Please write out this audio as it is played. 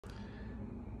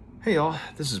Hey y'all,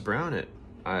 this is Brown at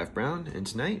IF Brown, and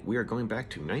tonight we are going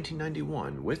back to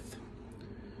 1991 with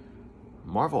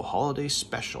Marvel Holiday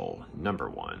Special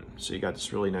 #1. So you got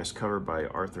this really nice cover by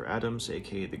Arthur Adams,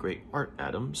 aka the Great Art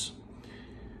Adams.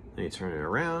 Then you turn it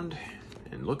around,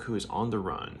 and look who is on the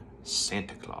run,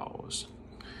 Santa Claus.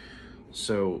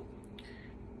 So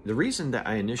the reason that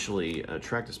I initially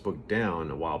tracked this book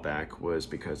down a while back was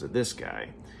because of this guy,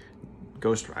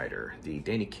 Ghost Rider, the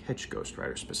Danny Ketch Ghost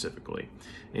Rider specifically.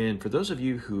 And for those of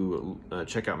you who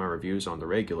check out my reviews on the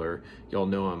regular, y'all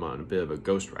know I'm on a bit of a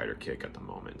Ghost Rider kick at the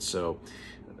moment. So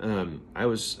when I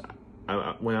was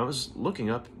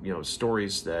looking up,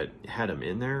 stories that had him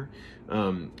in there,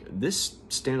 this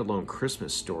standalone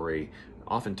Christmas story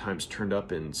oftentimes turned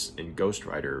up in Ghost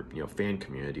Rider, fan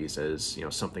communities as,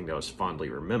 something that was fondly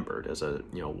remembered as a,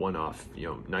 one-off,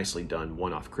 nicely done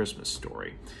one-off Christmas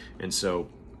story. And so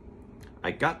I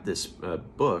got this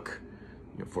book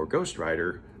for Ghost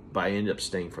Rider, but I ended up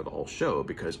staying for the whole show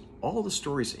because all the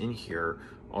stories in here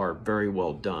are very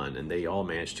well done, and they all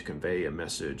manage to convey a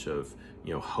message of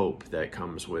hope that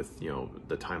comes with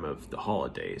the time of the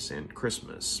holidays and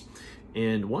Christmas.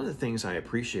 And one of the things I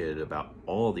appreciated about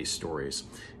all these stories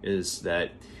is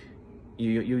that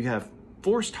you have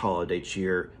forced holiday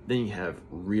cheer, then you have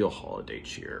real holiday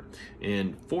cheer.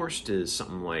 And forced is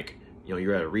something like,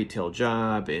 you're at a retail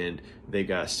job and they've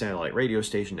got a satellite radio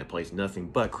station that plays nothing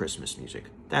but Christmas music.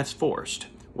 That's forced.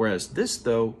 Whereas this,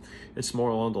 though, it's more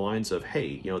along the lines of,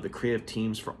 hey, the creative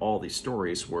teams for all these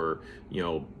stories were,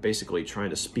 basically trying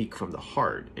to speak from the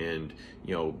heart and,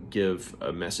 give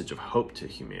a message of hope to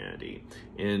humanity.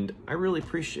 And I really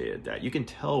appreciated that. You can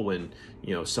tell when,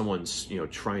 someone's,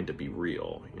 trying to be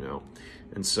real,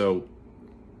 And so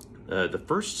the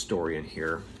first story in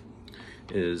here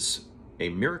is A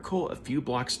Miracle a Few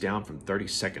Blocks Down from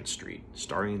 32nd Street,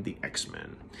 starring the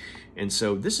X-Men. And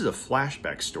so this is a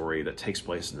flashback story that takes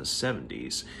place in the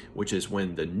 70s, which is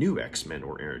when the new X-Men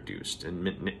were introduced,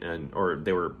 or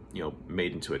they were,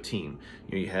 made into a team.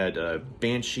 You had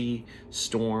Banshee,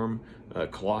 Storm,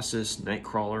 Colossus,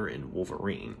 Nightcrawler, and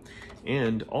Wolverine.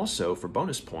 And also, for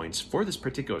bonus points, for this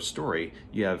particular story,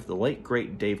 you have the late,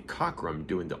 great Dave Cockrum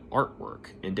doing the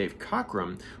artwork. And Dave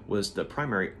Cockrum was the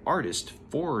primary artist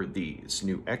for these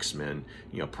new X-Men,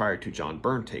 prior to John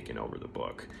Byrne taking over the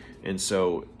book. And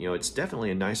so, it's definitely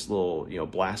a nice little,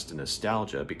 blast of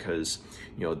nostalgia because,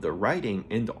 the writing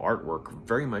and the artwork are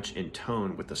very much in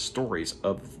tone with the stories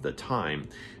of the time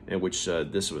in which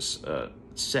this was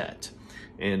set.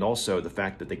 And also the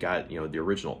fact that they got, the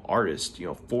original artist,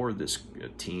 for this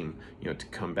team, to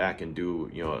come back and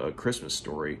do, a Christmas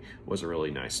story was a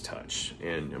really nice touch.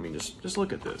 And I mean, just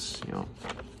look at this,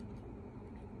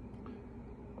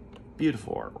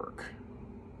 beautiful artwork.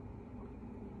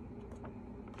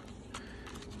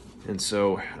 And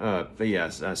so, but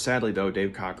yes, sadly though,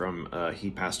 Dave Cockrum,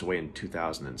 he passed away in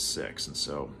 2006. And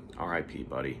so, R.I.P.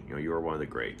 buddy, you were one of the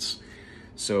greats.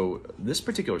 So this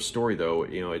particular story, though,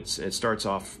 it starts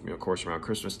off, of course, around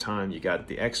Christmas time. You got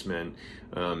the X-Men,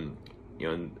 trying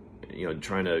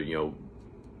to,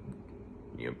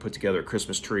 put together a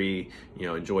Christmas tree,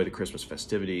 enjoy the Christmas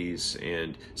festivities,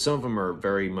 and some of them are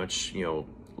very much,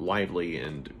 lively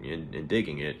and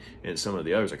digging it, and some of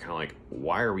the others are kind of like,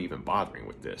 why are we even bothering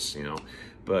with this,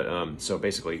 But so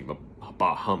basically,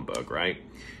 bah humbug, right?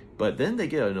 But then they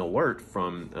get an alert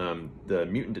from the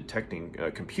mutant detecting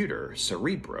computer,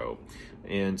 Cerebro.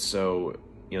 And so,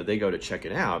 they go to check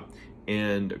it out.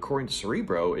 And according to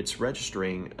Cerebro, it's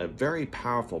registering a very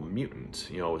powerful mutant,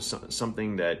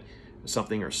 something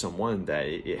or someone that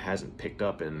it hasn't picked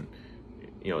up in,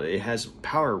 it has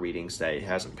power readings that it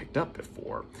hasn't picked up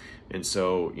before. And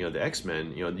so, the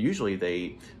X-Men, usually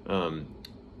they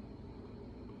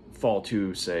fall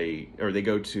to, say, or they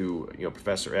go to,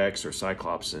 Professor X or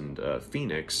Cyclops and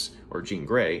Phoenix or Jean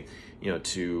Grey,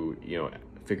 to,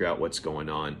 figure out what's going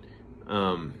on.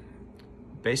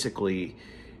 Basically,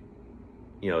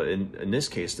 in this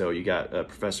case, though, you got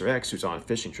Professor X, who's on a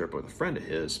fishing trip with a friend of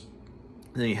his.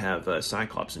 And then you have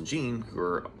Cyclops and Jean, who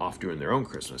are off doing their own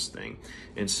Christmas thing.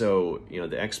 And so,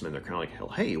 the X-Men, they're kind of like, hell,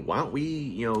 hey, why don't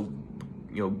we,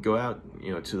 go out,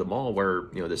 to the mall where,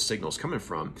 this signal's coming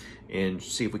from and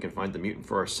see if we can find the mutant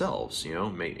for ourselves,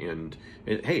 and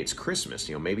hey, it's Christmas,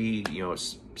 maybe,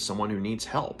 someone who needs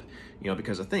help,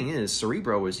 because the thing is,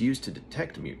 Cerebro was used to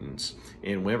detect mutants,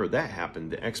 and whenever that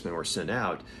happened, the X-Men were sent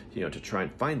out, to try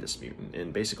and find this mutant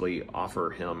and basically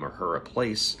offer him or her a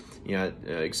place, at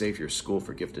Xavier's School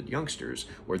for Gifted Youngsters,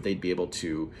 where they'd be able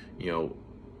to,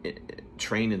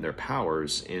 train in their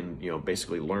powers and,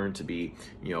 basically learn to be,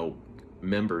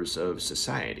 members of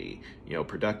society,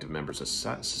 productive members of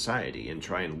society, and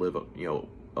try and live,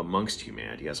 amongst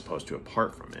humanity as opposed to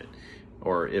apart from it.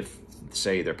 Or if,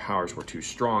 say, their powers were too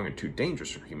strong and too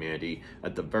dangerous for humanity,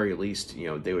 at the very least,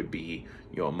 they would be,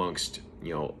 amongst,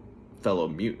 fellow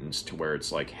mutants, to where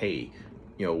it's like, hey,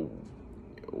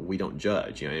 we don't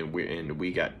judge, and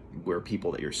we're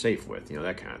people that you're safe with,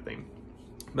 that kind of thing.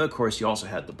 But of course, you also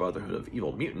had the Brotherhood of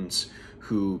Evil Mutants,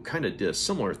 who kind of did a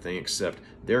similar thing, except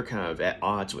they're kind of at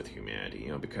odds with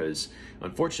humanity, because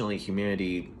unfortunately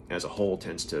humanity as a whole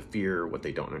tends to fear what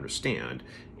they don't understand.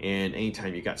 And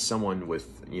anytime you got someone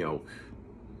with,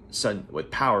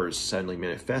 with powers suddenly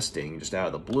manifesting just out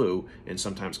of the blue and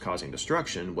sometimes causing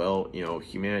destruction, well,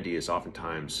 humanity is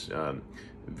oftentimes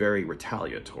very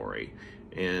retaliatory.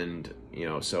 And,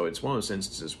 so it's one of those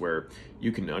instances where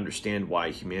you can understand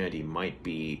why humanity might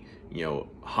be,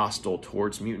 hostile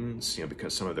towards mutants,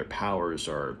 because some of their powers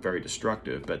are very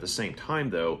destructive. But at the same time,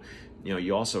 though,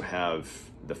 you also have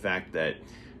the fact that,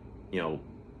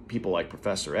 people like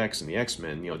Professor X and the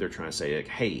X-Men, they're trying to say, like,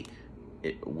 hey,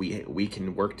 we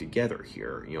can work together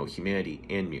here. Humanity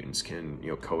and mutants can,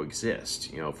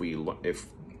 coexist.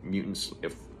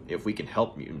 If we can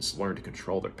help mutants learn to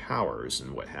control their powers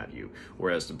and what have you,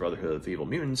 whereas the Brotherhood of Evil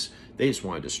Mutants, they just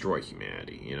want to destroy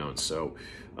humanity, And so,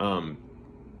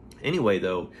 anyway,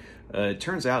 though, it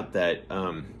turns out that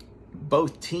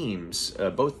both teams,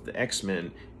 both the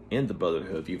X-Men and the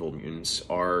Brotherhood of Evil Mutants,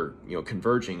 are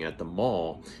converging at the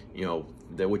mall,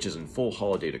 which is in full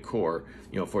holiday decor,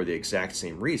 for the exact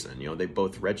same reason. They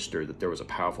both registered that there was a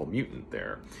powerful mutant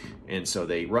there. And so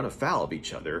they run afoul of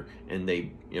each other, and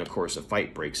they, of course, a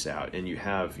fight breaks out. And you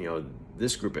have,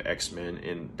 this group of X-Men,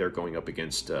 and they're going up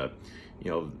against, the,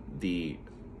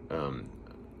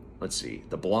 let's see,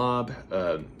 the Blob,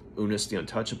 Unus the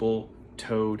Untouchable,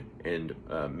 Toad, and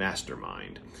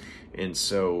Mastermind. And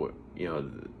so,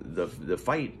 the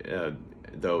fight,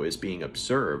 though, is being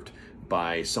observed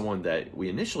by someone that we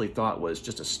initially thought was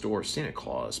just a store Santa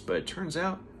Claus, but it turns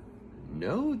out,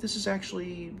 no, this is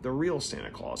actually the real Santa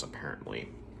Claus, apparently.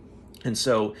 And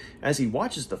so, as he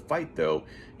watches the fight, though,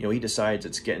 he decides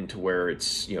it's getting to where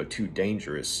it's, too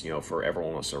dangerous, for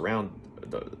everyone else around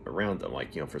them,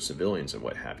 like, for civilians and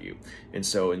what have you. And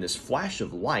so, in this flash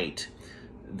of light,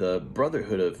 the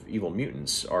Brotherhood of Evil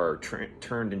Mutants are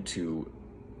turned into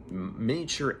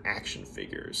miniature action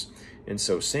figures. And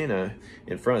so Santa,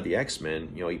 in front of the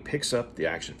X-Men, he picks up the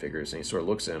action figures and he sort of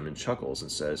looks at them and chuckles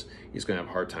and says he's going to have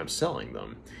a hard time selling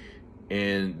them.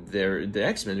 And the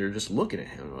X-Men are just looking at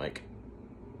him like,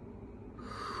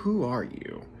 who are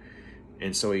you?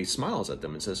 And so he smiles at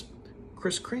them and says,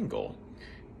 Kris Kringle.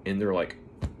 And they're like,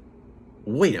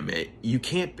 wait a minute, you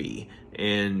can't be.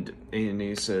 And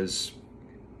he says,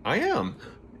 I am.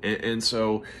 And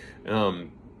so,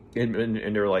 and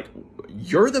they're like,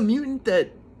 you're the mutant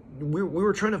that we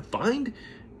were trying to find?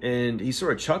 And he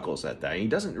sort of chuckles at that. He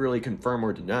doesn't really confirm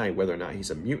or deny whether or not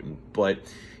he's a mutant, but,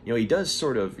 he does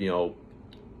sort of,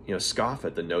 scoff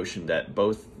at the notion that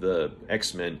both the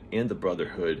X-Men and the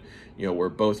Brotherhood, were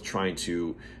both trying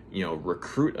to,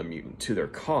 recruit a mutant to their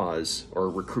cause, or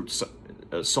recruit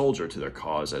a soldier to their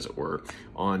cause, as it were,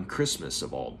 on Christmas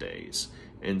of all days.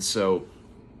 And so,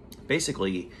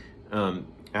 basically,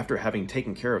 after having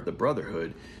taken care of the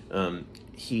Brotherhood,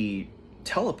 he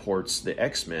teleports the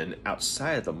X-Men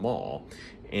outside of the mall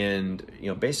and,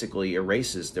 basically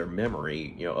erases their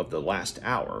memory, of the last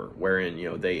hour,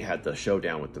 wherein, they had the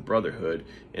showdown with the Brotherhood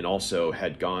and also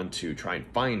had gone to try and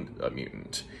find a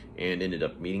mutant and ended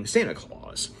up meeting Santa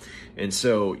Claus. And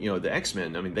so, the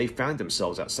X-Men, they found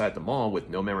themselves outside the mall with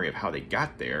no memory of how they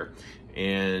got there.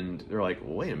 And they're like,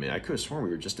 well, wait a minute, I could have sworn we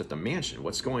were just at the mansion.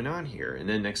 What's going on here? And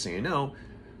then next thing you know,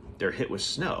 they're hit with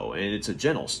snow. And it's a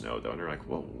gentle snow, though. And they're like,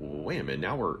 well, wait a minute,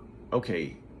 now we're,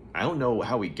 okay, I don't know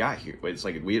how we got here. It's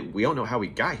like, we don't know how we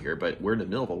got here, but we're in the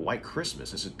middle of a white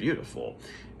Christmas. This is beautiful.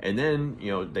 And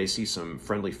then, they see some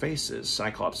friendly faces,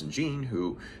 Cyclops and Jean,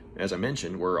 who, as I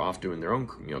mentioned, were off doing their own,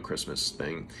 Christmas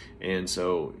thing. And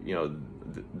so,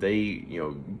 they,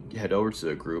 head over to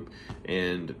the group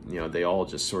and, they all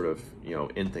just sort of,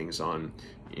 end things on,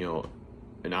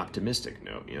 an optimistic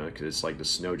note, because it's like the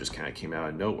snow just kind of came out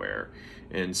of nowhere.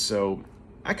 And so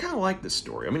I kind of like this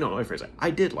story. No, let me phrase it.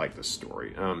 I did like this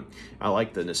story. I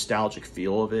like the nostalgic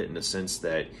feel of it in the sense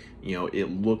that,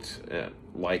 it looked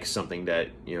like something that,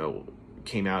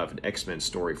 came out of an X-Men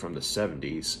story from the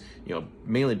 70s,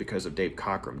 mainly because of Dave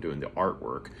Cockrum doing the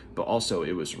artwork, but also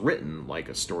it was written like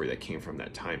a story that came from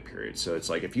that time period. So it's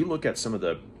like, if you look at some of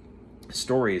the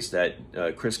stories that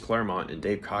Chris Claremont and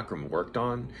Dave Cockrum worked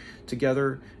on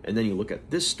together, and then you look at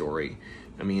this story,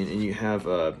 and you have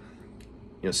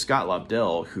Scott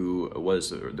Lobdell, who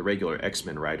was the regular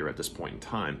X-Men writer at this point in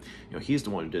time, he's the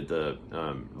one who did the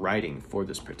writing for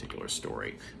this particular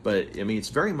story. But I mean, it's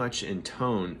very much in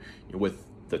tone with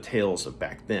the tales of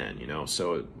back then,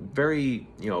 so very,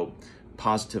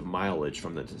 positive mileage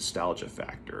from the nostalgia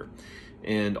factor.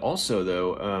 And also,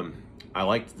 though, I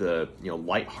liked the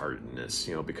lightheartedness,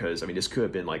 because I mean, this could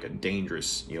have been like a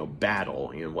dangerous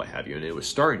battle and what have you, and it was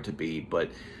starting to be, but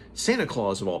Santa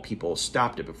Claus of all people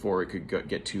stopped it before it could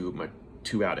get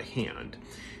too out of hand.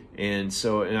 And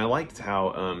so, and I liked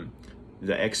how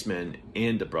the X-Men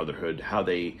and the Brotherhood, how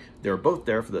they were both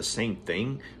there for the same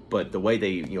thing, but the way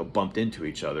they bumped into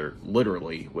each other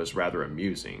literally was rather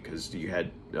amusing, because you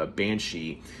had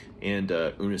Banshee and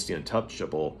Unis the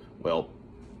Untouchable, well,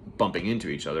 bumping into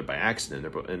each other by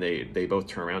accident, and they both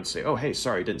turn around and say, "Oh, hey,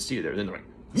 sorry, didn't see you there." And then they're like,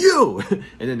 "You!"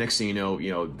 And then next thing you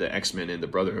know, the X-Men and the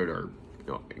Brotherhood are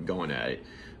going at it.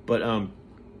 But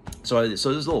so there's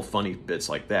little funny bits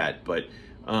like that, but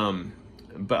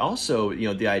also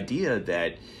the idea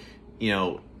that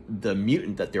the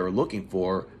mutant that they were looking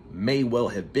for may well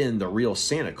have been the real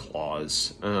Santa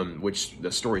Claus, which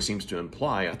the story seems to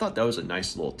imply. I thought that was a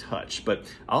nice little touch. But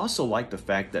I also like the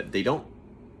fact that they don't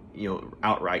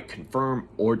outright confirm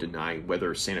or deny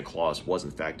whether Santa Claus was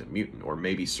in fact a mutant, or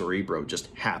maybe Cerebro just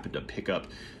happened to pick up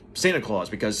Santa Claus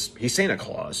because he's Santa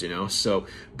Claus, So,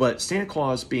 but Santa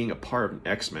Claus being a part of an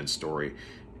X-Men story,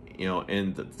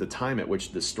 and the time at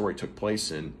which this story took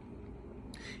place in,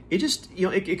 it just,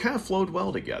 it kind of flowed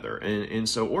well together. And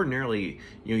so ordinarily,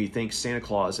 you think Santa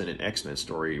Claus in an X-Men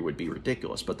story would be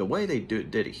ridiculous, but the way they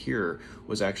did it here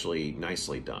was actually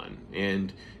nicely done.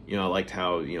 And, I liked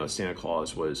how, Santa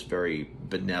Claus was very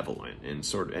benevolent and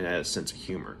and had a sense of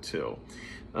humor too.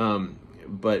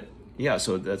 But yeah,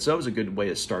 so that was a good way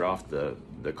to start off the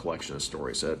collection of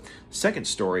stories. Second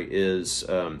story is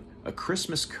A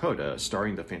Christmas Coda,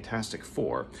 starring the Fantastic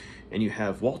Four. And you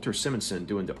have Walter Simonson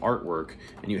doing the artwork,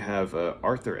 and you have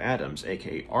Arthur Adams,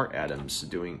 aka Art Adams,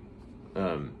 doing,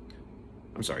 you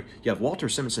have Walter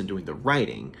Simonson doing the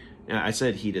writing. And I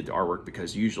said he did the artwork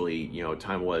because usually,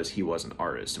 time was he was an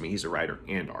artist. I mean, he's a writer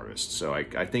and artist, so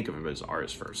I think of him as an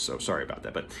artist first, so sorry about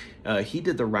that. But he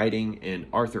did the writing, and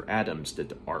Arthur Adams did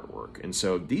the artwork. And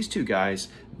so these two guys,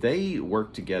 they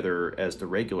worked together as the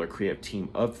regular creative team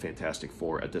of Fantastic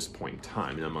Four at this point in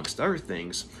time. And amongst other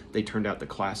things, they turned out the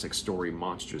classic story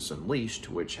Monsters Unleashed,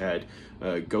 which had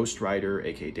Ghost Rider,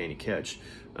 aka Danny Ketch,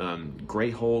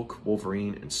 Grey Hulk,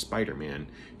 Wolverine, and Spider-Man,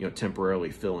 temporarily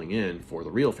filling in for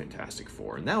the real Fantastic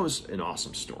Four. And that was an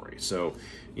awesome story. So,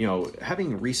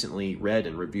 having recently read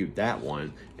and reviewed that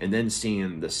one, and then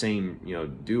seeing the same,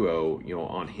 duo,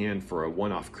 on hand for a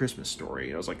one-off Christmas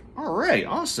story, I was like, all right,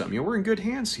 awesome. We're in good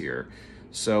hands here.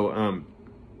 So,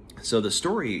 so the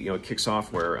story, kicks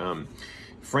off where,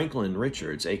 Franklin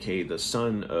Richards, aka the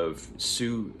son of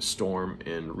Sue Storm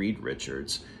and Reed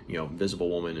Richards, Visible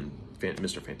Woman and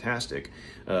Mr. Fantastic,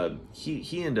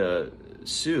 he and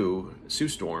Sue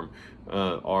Storm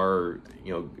are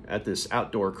at this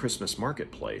outdoor Christmas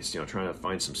marketplace, trying to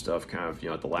find some stuff kind of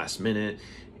at the last minute,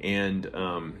 and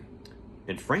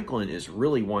Franklin is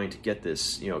really wanting to get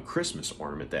this Christmas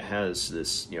ornament that has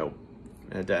this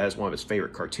that has one of his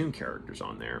favorite cartoon characters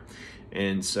on there.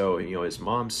 And so, his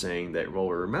mom's saying that, well,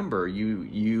 remember,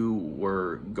 you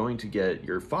were going to get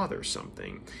your father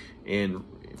something. And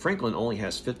Franklin only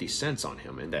has 50 cents on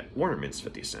him, and that ornament's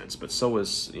 50 cents. But so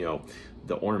is,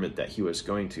 the ornament that he was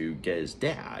going to get his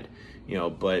dad.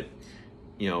 But,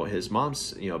 his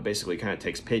mom's, basically kind of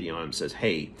takes pity on him and says,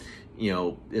 hey,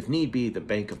 if need be, the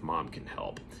Bank of Mom can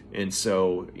help. And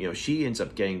so, she ends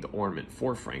up getting the ornament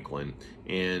for Franklin,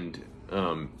 and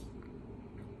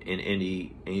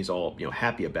he's all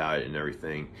happy about it and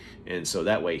everything, and so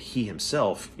that way he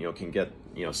himself can get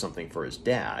something for his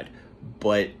dad.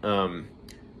 But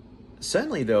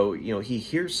suddenly though he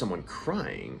hears someone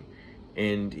crying,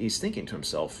 and he's thinking to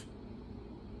himself,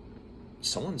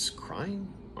 someone's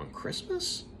crying on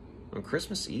Christmas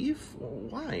Eve? Well,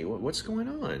 why? What's going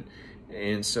on?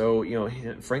 And so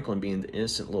Franklin, being the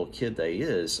innocent little kid that he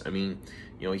is, I mean,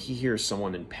 he hears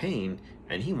someone in pain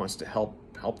and he wants to help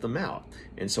them out.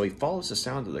 And so he follows the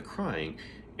sound of the crying,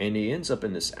 and he ends up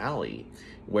in this alley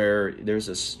where there's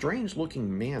a strange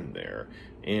looking man there.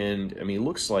 And I mean, it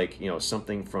looks like,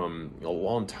 something from a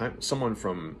long time, someone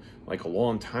from like a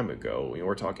long time ago.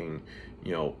 We're talking,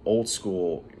 old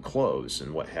school clothes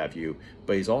and what have you,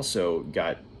 but he's also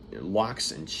got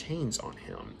locks and chains on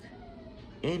him,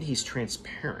 and he's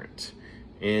transparent.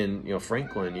 And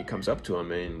Franklin, he comes up to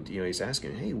him, and he's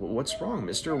asking, "Hey, what's wrong,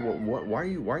 Mister? Why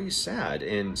are you sad?"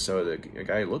 And so the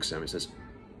guy looks at him and says,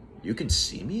 "You can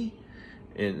see me?"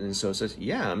 And so it says,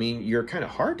 yeah, I mean, you're kind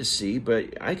of hard to see,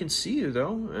 but I can see you,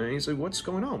 though. And he's like, what's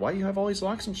going on? Why do you have all these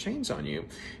locks and chains on you?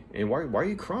 And why are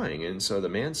you crying? And so the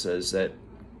man says that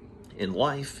in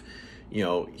life,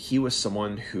 he was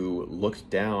someone who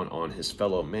looked down on his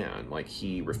fellow man. Like,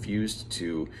 he refused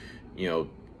to,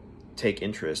 take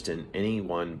interest in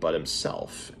anyone but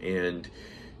himself. And,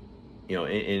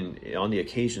 on the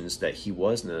occasions that he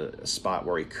was in a spot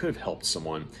where he could have helped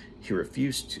someone, he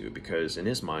refused to, because in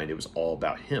his mind it was all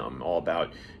about him, all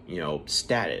about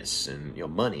status and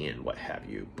money and what have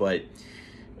you. But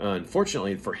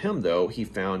unfortunately for him, though, he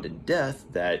found in death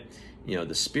that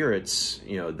the spirits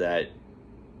that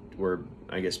were,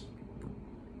 I guess,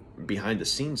 behind the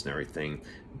scenes and everything,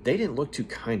 they didn't look too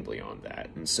kindly on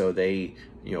that, and so they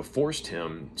forced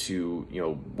him to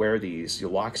wear these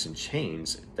locks and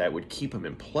chains that would keep him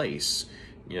in place,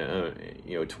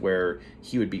 to where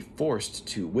he would be forced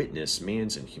to witness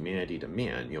man's inhumanity to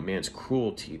man, man's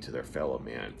cruelty to their fellow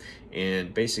man,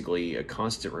 and basically a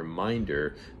constant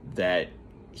reminder that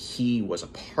he was a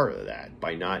part of that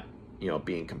by not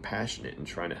being compassionate and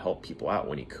trying to help people out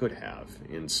when he could have.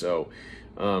 And so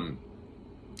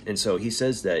he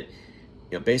says that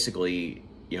basically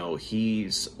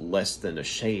he's less than a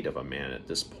shade of a man at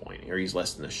this point, or he's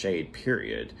less than a shade,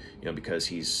 period, because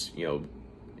he's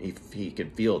he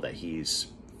can feel that he's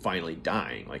finally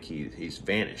dying, like he's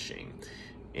vanishing,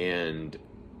 and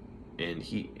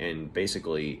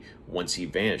basically once he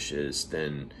vanishes,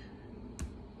 then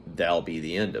that'll be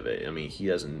the end of it. I mean, he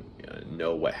doesn't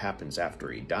know what happens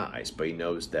after he dies, but he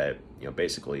knows that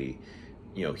basically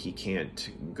he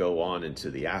can't go on into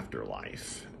the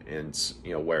afterlife, and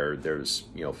where there's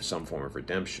some form of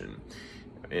redemption.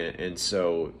 And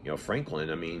so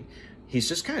Franklin, I mean, he's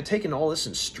just kind of taking all this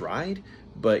in stride,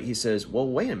 but he says, well,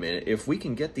 wait a minute, if we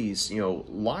can get these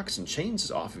locks and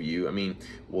chains off of you, I mean,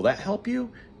 will that help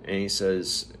you? And he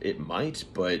says, it might,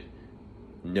 but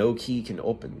no key can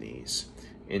open these.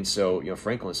 And so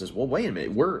Franklin says, well, wait a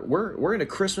minute, we're in a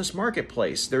Christmas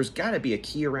marketplace, there's got to be a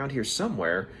key around here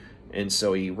somewhere. And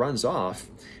so he runs off,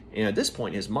 and at this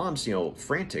point his mom's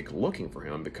frantic looking for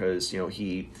him, because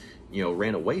he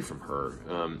ran away from her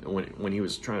when he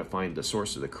was trying to find the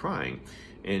source of the crying.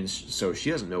 And so she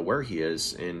doesn't know where he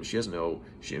is, and she doesn't know,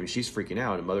 she's freaking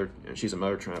out, and she's a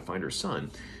mother trying to find her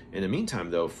son. In the meantime,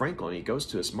 though, Franklin, he goes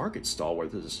to this market stall where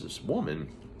there's this woman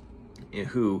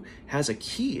who has a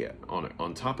key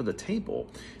on top of the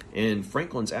table, and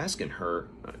Franklin's asking her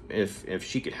if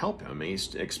she could help him. And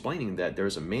he's explaining that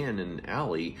there's a man in an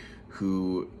alley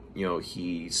who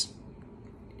he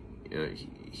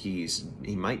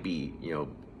might be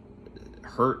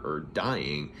hurt or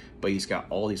dying, but he's got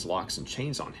all these locks and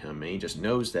chains on him, and he just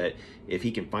knows that if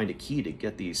he can find a key to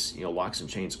get these locks and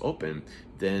chains open,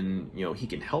 then he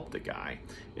can help the guy.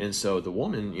 And so the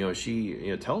woman,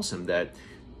 she tells him that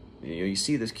you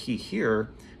see this key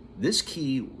here, this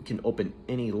key can open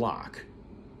any lock,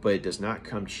 but it does not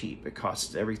come cheap. It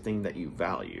costs everything that you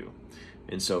value.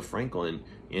 And so Franklin,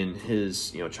 in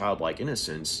his childlike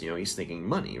innocence, he's thinking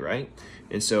money, right?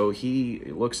 And so he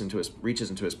reaches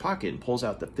into his pocket and pulls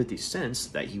out the 50 cents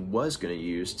that he was going to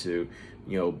use to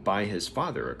buy his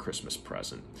father a Christmas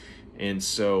present. And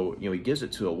so he gives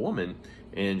it to a woman,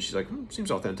 and she's like, seems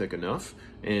authentic enough,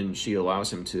 and she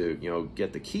allows him to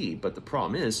get the key. But the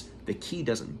problem is the key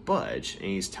doesn't budge, and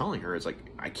he's telling her, it's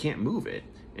like, I can't move it.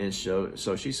 And so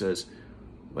she says,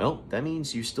 well, that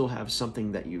means you still have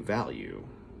something that you value,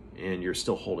 and you're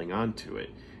still holding on to it.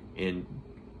 And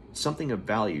something of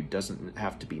value doesn't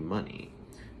have to be money.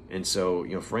 And so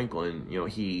Franklin,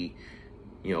 he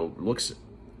looks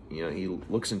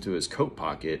into his coat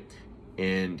pocket,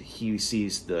 and he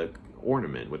sees the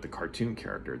ornament with the cartoon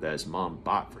character that his mom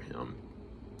bought for him.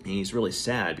 And he's really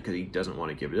sad because he doesn't want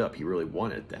to give it up. He really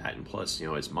wanted that, and plus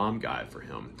his mom got it for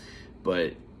him.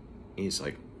 But he's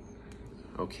like,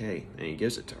 okay, and he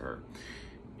gives it to her.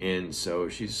 And so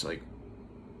she's like,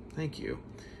 thank you.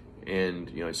 And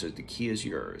it says, the key is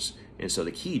yours. And so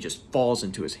the key just falls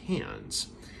into his hands.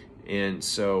 And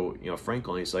so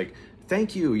Franklin, he's like,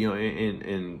 thank you,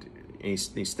 and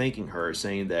he's thanking her,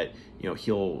 saying that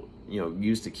he'll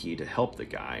use the key to help the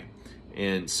guy.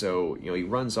 And so he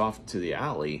runs off to the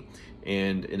alley,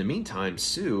 and in the meantime,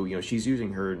 Sue, she's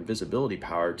using her invisibility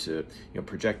power to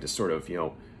project a sort of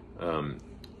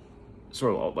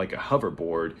like a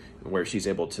hoverboard, where she's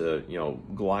able to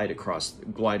glide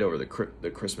over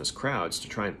the Christmas crowds to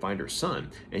try and find her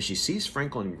son. And she sees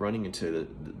Franklin running into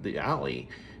the alley,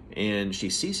 and she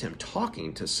sees him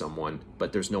talking to someone,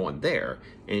 but there's no one there.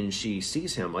 And she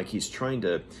sees him like he's trying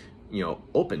to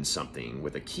open something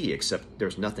with a key, except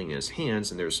there's nothing in his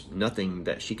hands and there's nothing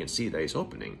that she can see that he's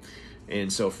opening.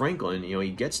 And so Franklin, he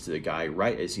gets to the guy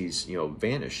right as he's,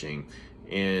 vanishing,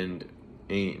 and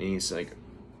he's like,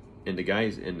 and the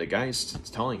guy's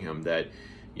telling him that,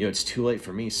 it's too late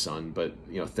for me, son, but,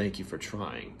 thank you for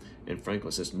trying. And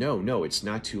Franklin says, no, it's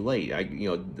not too late.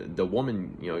 The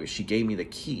woman, she gave me the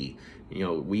key.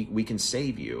 We can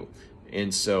save you.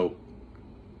 And so,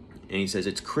 and he says,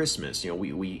 it's Christmas.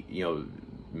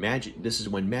 Magic. This is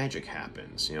when magic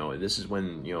happens. This is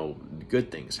when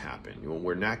good things happen.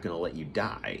 We're not going to let you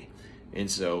die. And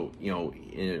so,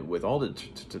 with all the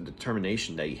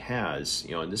determination that he has,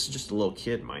 and this is just a little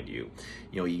kid, mind you,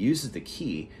 he uses the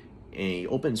key and he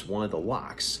opens one of the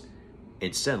locks,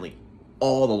 and suddenly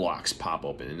all the locks pop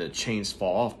open and the chains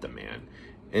fall off the man.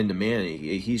 And the man,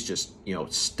 he's just,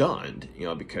 stunned,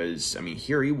 because,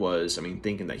 here he was,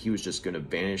 thinking that he was just going to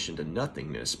vanish into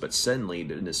nothingness. But suddenly,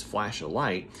 in this flash of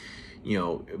light,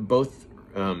 both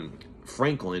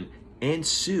Franklin and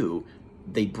Sue,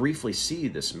 they briefly see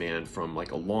this man from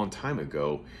like a long time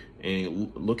ago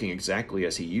and looking exactly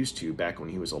as he used to back when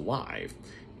he was alive.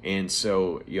 And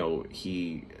so,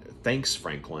 he thanks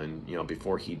Franklin,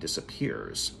 before he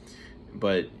disappears.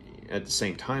 But at the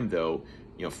same time, though,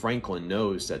 Franklin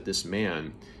knows that this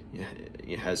man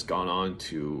has gone on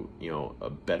to, a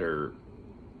better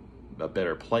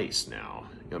place now,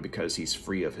 because he's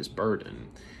free of his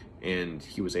burden, and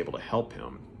he was able to help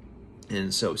him.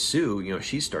 And so Sue,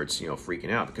 she starts, freaking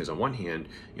out, because on one hand,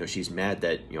 she's mad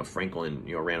that, Franklin,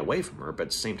 ran away from her, but at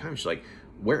the same time, she's like,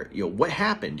 where, what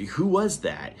happened? Who was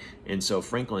that? And so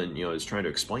Franklin, is trying to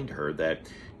explain to her that,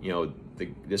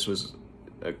 this was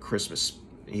a Christmas.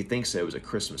 He thinks that it was a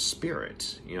Christmas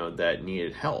spirit, that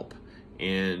needed help,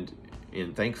 and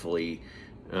thankfully,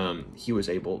 he was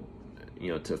able,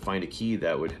 to find a key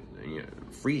that would,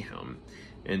 free him.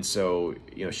 And so,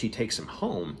 she takes him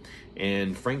home,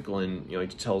 and Franklin,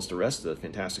 tells the rest of the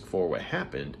Fantastic Four what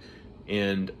happened.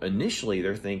 And initially,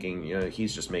 they're thinking,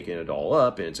 he's just making it all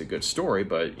up, and it's a good story.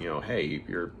 But hey,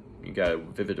 you got a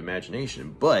vivid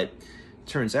imagination. But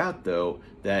turns out though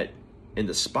that in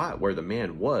the spot where the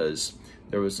man was,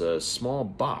 there was a small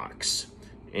box,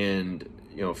 and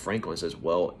Franklin says,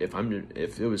 well,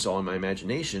 if it was all in my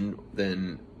imagination,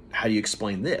 then how do you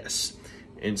explain this?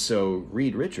 And so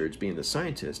Reed Richards, being the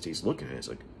scientist, he's looking at it, he's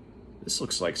like, this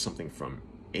looks like something from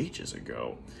ages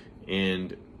ago.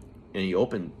 And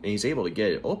he's able to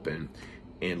get it open,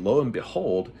 and lo and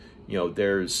behold,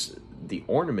 there's the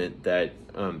ornament that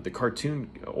the cartoon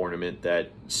ornament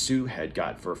that Sue had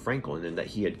got for Franklin and that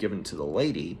he had given to the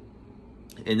lady.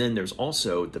 And then there's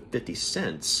also the 50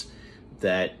 cents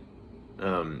that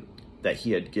that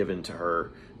he had given to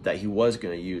her that he was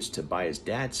going to use to buy his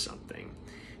dad something.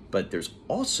 But there's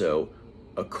also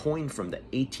a coin from the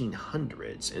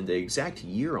 1800s, and the exact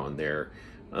year on there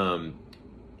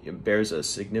bears a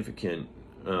significant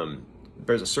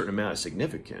bears a certain amount of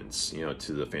significance,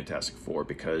 to the Fantastic Four,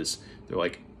 because they're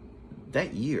like,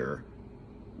 that year,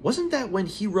 wasn't that when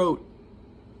he wrote?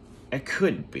 It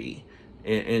couldn't be,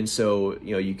 and so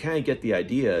you kind of get the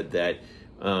idea that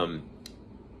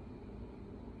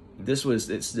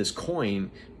this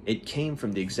coin. It came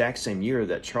from the exact same year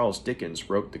that Charles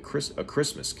Dickens wrote A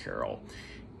Christmas Carol.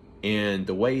 And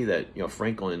the way that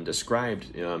Franklin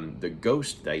described the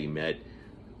ghost that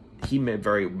he may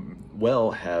very well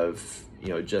have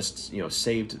just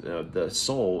saved the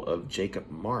soul of Jacob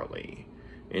Marley.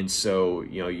 And so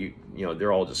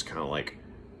they're all just kind of like,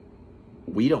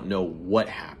 we don't know what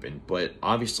happened, but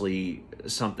obviously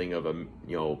something of a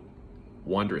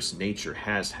wondrous nature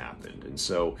has happened. And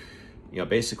so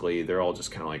basically they're all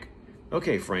just kind of like,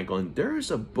 okay, Franklin,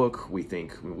 there's a book we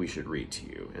think we should read to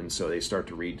you. And so they start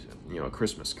to read, A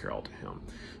Christmas Carol to him.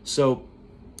 So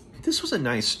this was a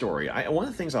nice story. One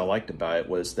of the things I liked about it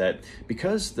was that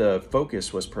because the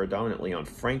focus was predominantly on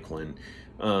Franklin,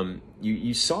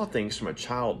 you saw things from a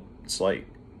child's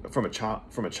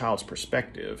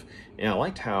perspective. And I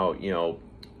liked how,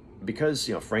 because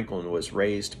Franklin was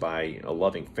raised by a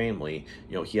loving family,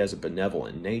 he has a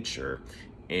benevolent nature.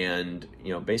 And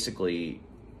basically,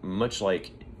 much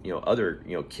like other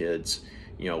kids,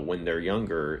 when they're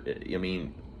younger,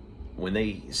 when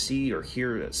they see or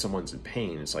hear that someone's in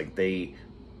pain, it's like they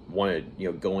want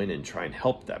to go in and try and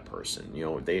help that person,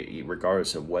 they,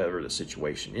 regardless of whatever the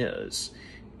situation is.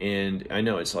 And I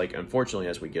know it's like, unfortunately,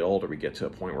 as we get older, we get to a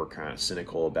point where we're kind of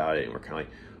cynical about it, and we're kind of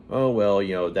like, oh well,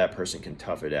 that person can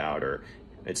tough it out, or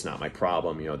it's not my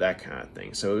problem, that kind of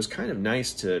thing. So it was kind of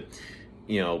nice to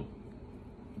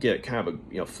get kind of a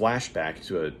flashback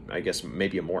to I guess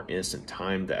maybe a more innocent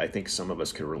time that I think some of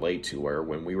us could relate to, where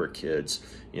when we were kids,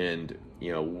 and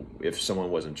if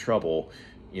someone was in trouble,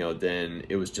 then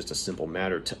it was just a simple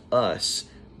matter to us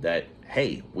that,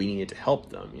 hey, we needed to help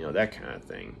them, that kind of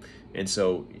thing. And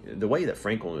so the way that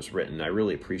Franklin was written, I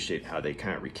really appreciate how they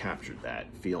kind of recaptured that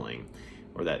feeling,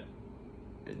 or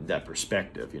that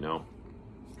perspective,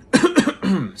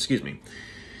 excuse me.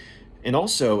 And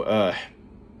also,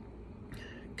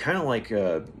 kind of like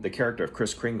the character of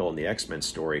Kris Kringle in the X-Men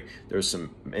story, there's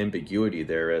some ambiguity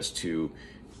there as to,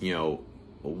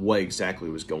 what exactly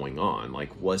was going on.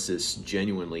 Like, was this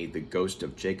genuinely the ghost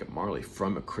of Jacob Marley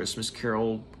from A Christmas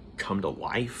Carol come to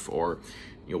life, or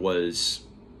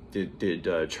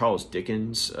did Charles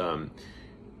Dickens,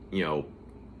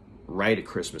 write A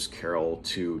Christmas Carol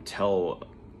to tell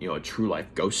a true life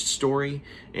ghost story,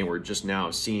 and we're just now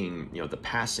seeing the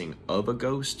passing of a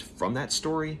ghost from that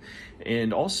story?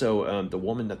 And also the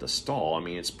woman at the stall, I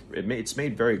mean, it's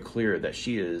made very clear that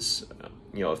she is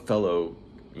a fellow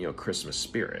Christmas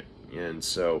spirit. And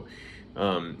so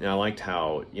and I liked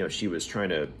how she was trying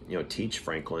to teach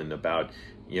Franklin about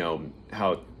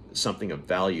how something of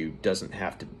value doesn't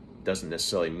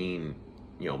necessarily mean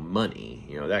money,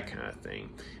 that kind of thing.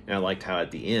 And I liked how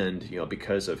at the end,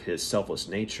 because of his selfless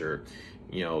nature,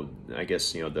 I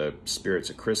guess the spirits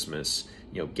of Christmas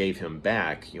gave him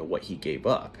back what he gave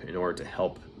up in order to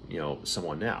help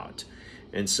someone out.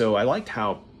 And so I liked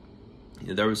how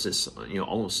there was this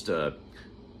almost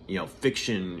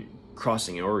fiction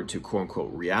crossing over to quote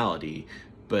unquote reality,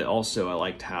 but also I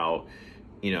liked how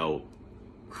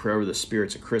whoever the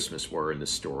spirits of Christmas were in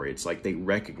this story, it's like they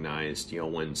recognized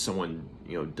when someone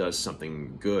does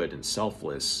something good and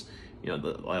selfless. I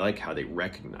like how they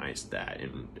recognize that,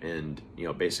 and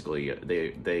basically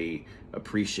they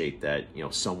appreciate that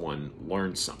someone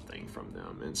learned something from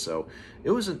them. And so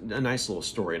it was a nice little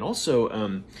story. And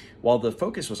also while the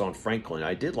focus was on Franklin,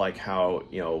 I did like how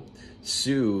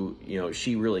Sue,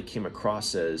 she really came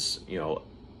across as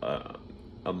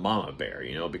a mama bear,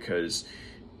 because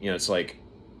it's like,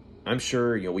 I'm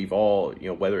sure we've all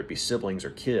whether it be siblings or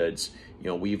kids,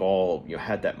 we've all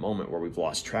had that moment where we've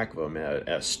lost track of them at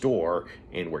a store,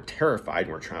 and we're terrified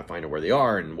and we're trying to find out where they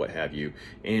are and what have you.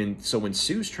 And so when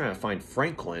Sue's trying to find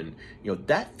Franklin,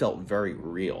 that felt very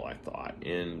real, I thought.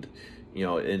 And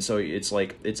and so it's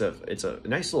like it's a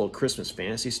nice little Christmas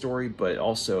fantasy story, but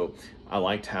also I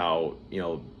liked how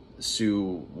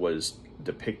Sue was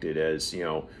depicted as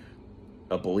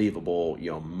a believable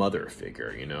mother figure,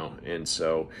 and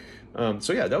so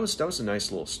yeah, that was a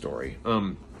nice little story.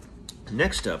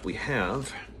 Next up we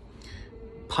have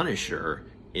Punisher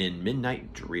in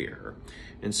Midnight Drear.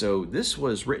 And so this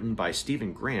was written by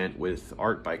Stephen Grant with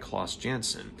art by Klaus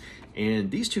Janson, and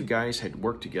these two guys had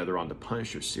worked together on the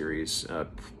Punisher series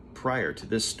prior to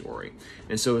this story.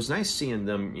 And so it was nice seeing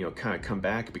them kind of come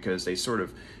back, because they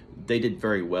did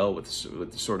very well with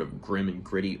sort of grim and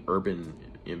gritty urban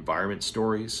environment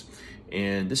stories,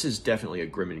 and this is definitely a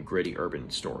grim and gritty urban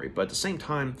story, but at the same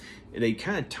time they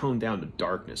kind of toned down the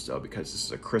darkness though, because this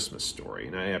is a Christmas story,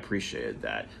 and I appreciated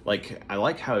that. Like, I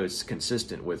like how it's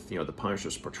consistent with the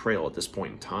Punisher's portrayal at this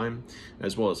point in time,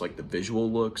 as well as like the visual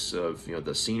looks of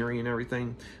the scenery and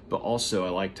everything, but also I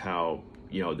liked how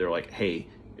they're like, hey,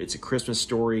 it's a Christmas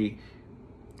story,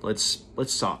 let's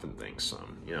soften things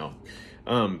some.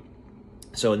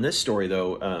 So in this story,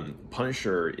 though,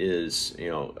 Punisher is,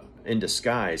 in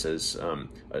disguise as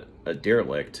a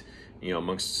derelict,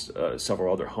 amongst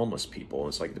several other homeless people.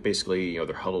 It's like basically,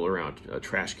 they're huddled around a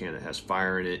trash can that has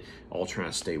fire in it, all trying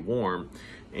to stay warm.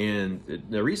 And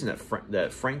the reason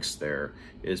that Frank's there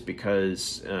is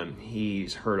because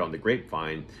he's heard on the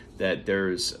grapevine that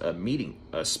there's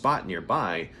a spot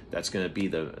nearby that's going to be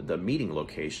the meeting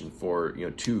location for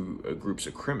two groups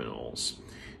of criminals.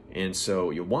 And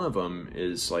so one of them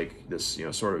is like this,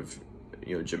 sort of,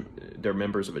 they're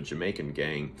members of a Jamaican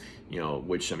gang,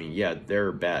 which, I mean, yeah,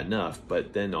 they're bad enough.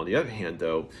 But then on the other hand,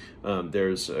 though,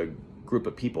 there's a group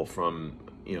of people from,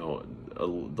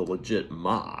 the legit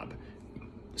mob,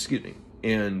 excuse me.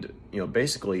 And,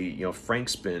 basically,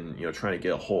 Frank's been, trying to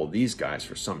get a hold of these guys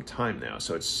for some time now.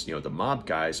 So it's, the mob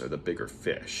guys are the bigger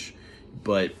fish.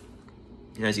 But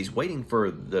as he's waiting for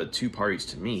the two parties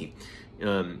to meet,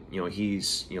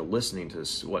 he's listening to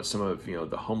what some of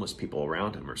the homeless people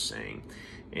around him are saying,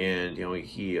 and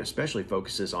he especially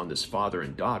focuses on this father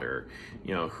and daughter,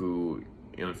 who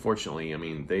unfortunately, I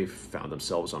mean, they've found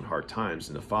themselves on hard times,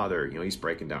 and the father, he's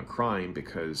breaking down crying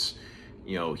because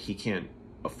he can't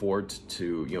afford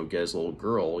to get his little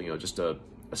girl just a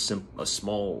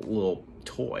small little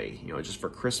toy just for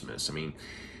Christmas. I mean,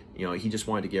 you know, he just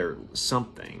wanted to get her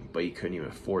something, but he couldn't even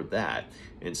afford that.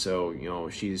 And so, you know,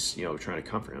 she's, you know, trying to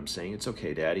comfort him, saying, "It's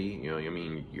okay, Daddy. You know, I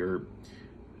mean,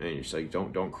 and she's like,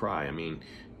 don't cry. I mean,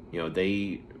 you know,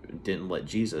 they didn't let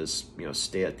Jesus, you know,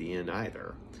 stay at the end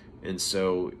either." And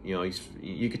so, you know,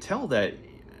 you could tell that,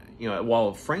 you know,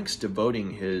 while Frank's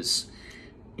devoting his,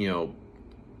 you know,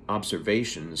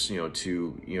 observations, you know,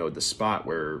 to, you know, the spot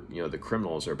where, you know, the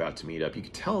criminals are about to meet up, you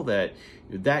could tell that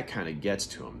kind of gets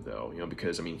to him, though, you know,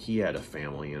 because, I mean, he had a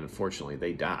family, and unfortunately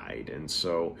they died. And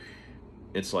so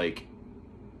it's like,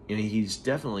 you know, he's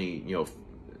definitely, you know,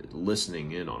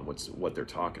 listening in on what they're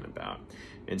talking about.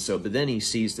 And so, but then he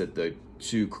sees that the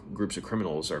two groups of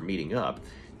criminals are meeting up,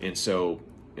 and so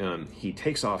he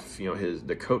takes off, you know,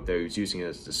 the coat that he was using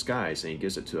as disguise, and he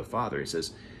gives it to the father. He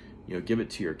says, "You know, give it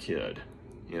to your kid.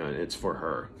 You know, it's for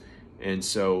her." And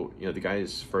so, you know, the guy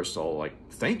is first all like,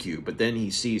 "Thank you," but then he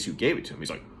sees who gave it to him.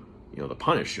 He's like, you know, the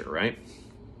Punisher, right?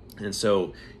 And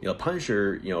so, you know,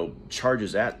 Punisher, you know,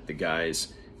 charges at the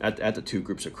guys, at the two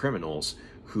groups of criminals,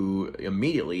 who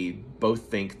immediately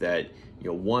both think that, you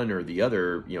know, one or the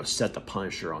other, you know, set the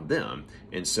Punisher on them.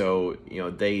 And so, you know,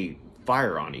 they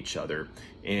fire on each other.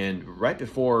 And right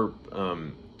before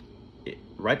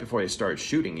they started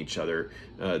shooting each other,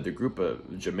 the group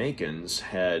of Jamaicans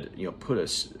had, you know,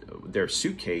 put their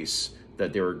suitcase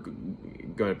that they were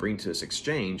going to bring to this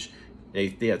exchange. They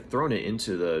had thrown it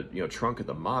into the, you know, trunk of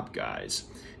the mob guys.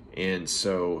 And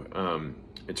so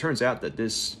it turns out that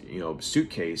this, you know,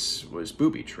 suitcase was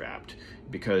booby trapped,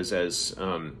 because as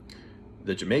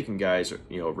the Jamaican guys,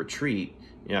 you know, retreat,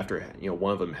 you know, after, you know,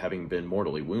 one of them having been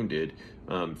mortally wounded,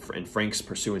 and Frank's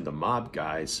pursuing the mob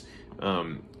guys,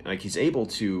 like he's able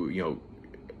to, you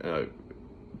know,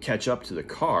 catch up to the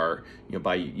car, you know,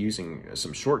 by using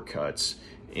some shortcuts.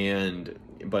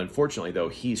 But unfortunately, though,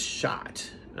 he's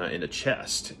shot in the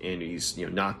chest, and he's, you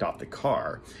know, knocked off the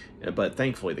car. But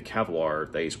thankfully, the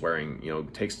Kevlar that he's wearing, you know,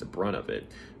 takes the brunt of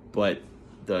it. But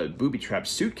the booby-trapped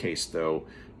suitcase, though,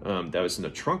 that was in the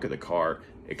trunk of the car,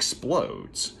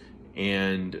 explodes.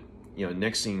 And, you know,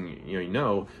 next thing you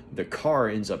know, the car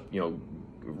ends up, you know,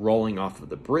 rolling off of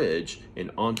the bridge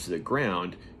and onto the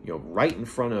ground, you know, right in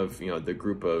front of, you know, the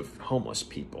group of homeless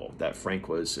people that Frank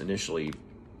was initially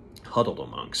huddled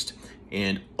amongst.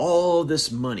 And all this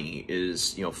money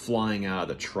is, you know, flying out of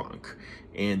the trunk.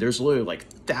 And there's literally like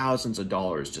thousands of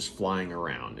dollars just flying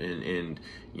around. And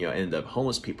you know, and the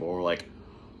homeless people are like,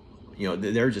 you know,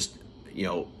 they're just, you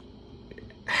know,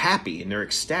 happy, and they're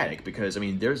ecstatic, because, I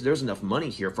mean, there's enough money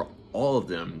here for all of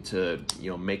them to, you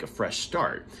know, make a fresh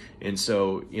start. And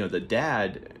so, you know, the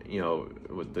dad, you know,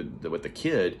 with the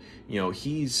kid, you know,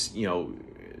 he's, you know,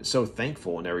 so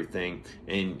thankful and everything,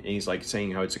 and he's like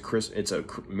saying how it's a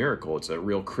miracle, it's a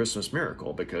real Christmas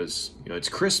miracle, because, you know, it's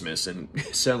Christmas, and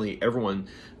suddenly everyone,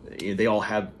 they all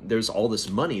have, there's all this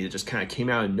money that just kind of came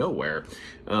out of nowhere,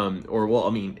 or, well, I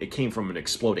mean, it came from an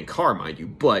exploding car, mind you,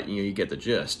 but, you know, you get the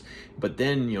gist. But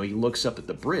then, you know, he looks up at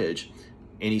the bridge,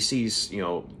 and he sees, you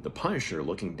know, the Punisher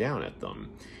looking down at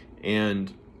them.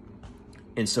 And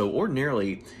so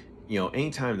ordinarily, you know,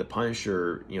 anytime the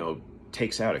Punisher, you know,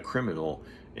 takes out a criminal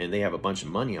and they have a bunch of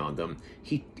money on them,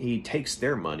 he takes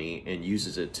their money and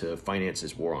uses it to finance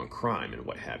his war on crime and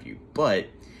what have you. But,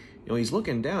 you know, he's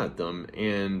looking down at them,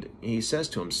 and he says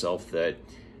to himself that,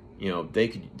 you know,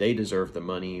 they deserve the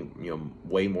money, you know,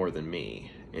 way more than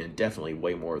me, and definitely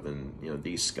way more than, you know,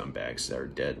 these scumbags that are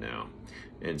dead now.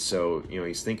 And so, you know,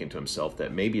 he's thinking to himself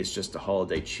that maybe it's just a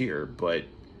holiday cheer, but,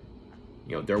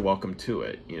 you know, they're welcome to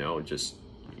it. You know, just,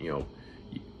 you know,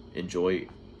 enjoy.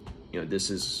 You know, this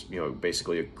is, you know,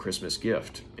 basically a Christmas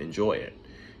gift. Enjoy it.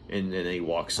 And then he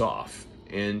walks off.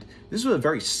 And this was a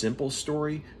very simple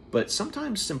story, but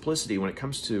sometimes simplicity, when it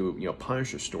comes to, you know,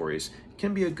 Punisher stories,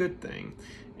 can be a good thing.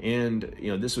 And,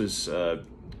 you know, this was, you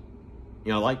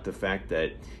know, I like the fact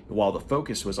that while the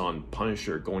focus was on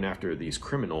Punisher going after these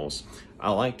criminals,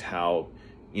 I liked how,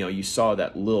 you know, you saw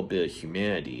that little bit of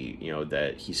humanity, you know,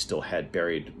 that he still had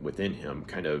buried within him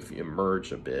kind of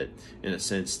emerge a bit, in a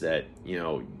sense that, you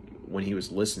know, when he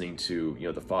was listening to, you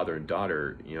know, the father and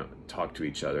daughter, you know, talk to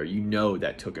each other, you know,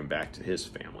 that took him back to his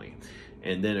family.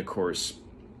 And then, of course,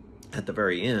 at the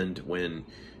very end, when,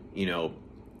 you know,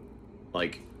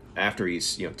 like, after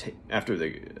he's, you know, after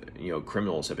the, you know,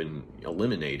 criminals have been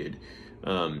eliminated,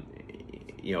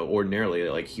 you know, ordinarily,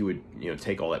 like, he would, you know,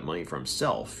 take all that money for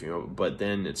himself, you know, but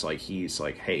then it's like, he's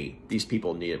like, hey, these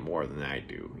people need it more than I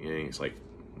do, you know, he's like,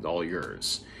 it's all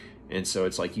yours. And so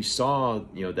it's like, you saw,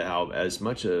 you know, how as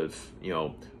much of, you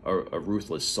know, a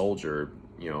ruthless soldier,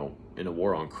 you know, in a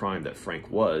war on crime that Frank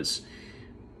was,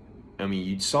 I mean,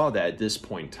 you saw that at this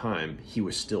point in time, he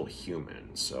was still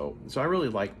human. So I really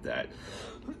liked that.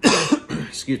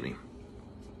 Excuse me.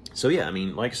 So yeah, I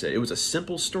mean, like I said, it was a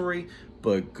simple story,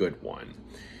 but a good one.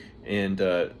 And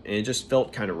it just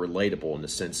felt kind of relatable in the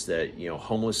sense that, you know,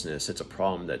 homelessness, it's a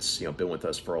problem that's, you know, been with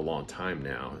us for a long time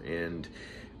now. And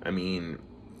I mean,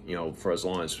 you know, for as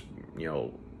long as, you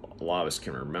know, a lot of us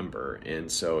can remember.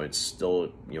 And so it's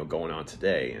still, you know, going on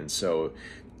today. And so,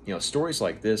 you know, stories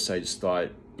like this, I just thought,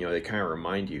 you know, they kind of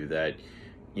remind you that,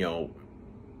 you know,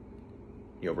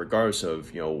 regardless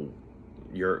of, you know,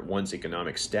 your one's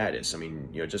economic status, I mean,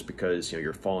 you know, just because, you know,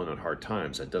 you're falling on hard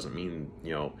times, that doesn't mean,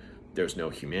 you know, there's no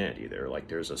humanity there. Like,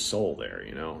 there's a soul there,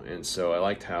 you know. And so I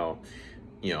liked how,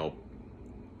 you know,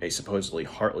 a supposedly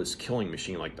heartless killing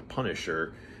machine like the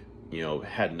Punisher, you know,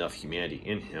 had enough humanity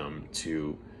in him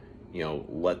to, you know,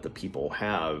 let the people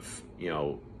have, you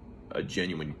know, a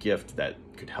genuine gift that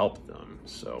could help them.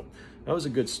 So that was a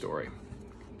good story.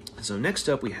 So next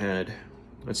up we had,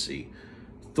 let's see,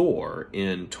 Thor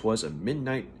in Twas a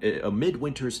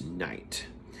Midwinter's Night.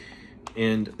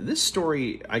 And this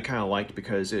story I kind of liked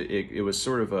because it was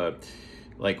sort of a,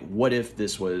 like, what if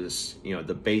this was, you know,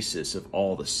 the basis of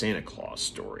all the Santa Claus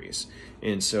stories?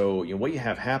 And so, you know, what you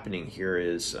have happening here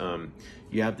is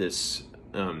you have this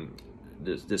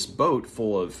this boat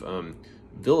full of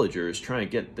villagers trying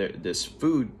to get this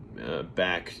food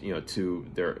back, you know, to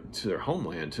their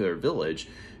homeland, to their village,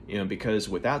 you know, because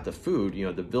without the food, you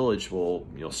know, the village will,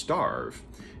 you know, starve.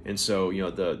 And so, you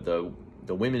know,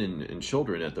 the women and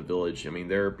children at the village, I mean,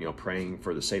 they're, you know, praying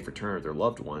for the safe return of their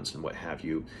loved ones and what have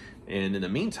you. And in the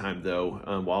meantime,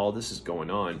 though, while all this is going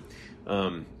on,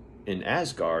 in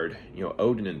Asgard, you know,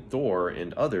 Odin and Thor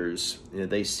and others, you know,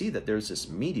 they see that there's this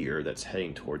meteor that's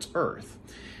heading towards Earth.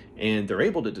 And they're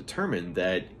able to determine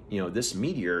that, you know, this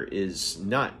meteor is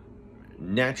not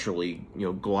naturally, you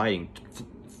know, gliding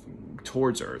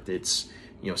towards Earth. It's,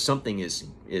 you know, something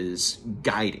is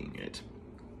guiding it.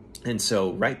 And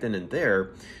so right then and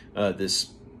there,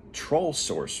 this troll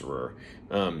sorcerer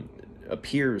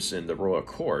appears in the royal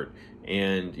court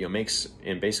and, you know,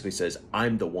 basically says,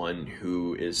 I'm the one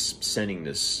who is sending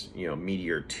this, you know,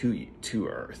 meteor to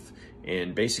Earth.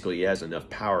 And basically he has enough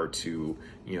power to,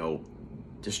 you know,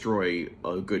 destroy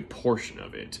a good portion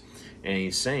of it. And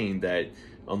he's saying that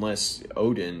unless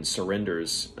Odin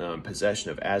surrenders possession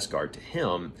of Asgard to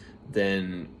him,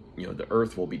 then, you know, the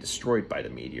Earth will be destroyed by the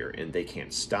meteor and they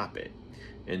can't stop it.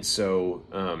 And so,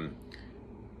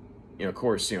 you know, of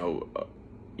course, you know,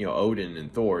 Odin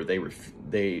and Thor, they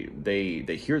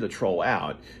hear the troll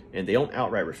out, and they don't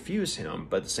outright refuse him,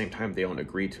 but at the same time, they don't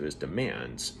agree to his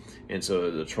demands. And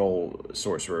so the troll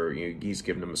sorcerer, you know, he's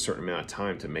given them a certain amount of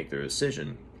time to make their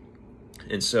decision.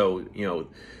 And so, you know,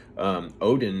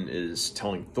 Odin is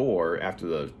telling Thor, after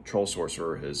the troll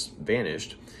sorcerer has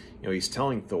vanished, you know, he's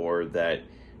telling Thor that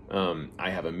I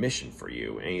have a mission for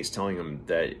you, and he's telling him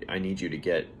that I need you to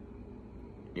get,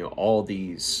 you know, all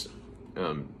these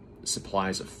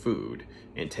supplies of food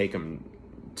and take them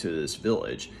to this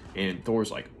village. And Thor's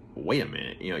like, wait a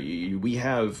minute, you know, we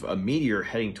have a meteor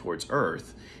heading towards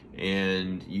Earth,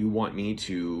 and you want me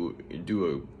to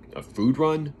do a food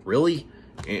run, really?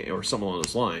 Or something along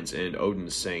those lines. And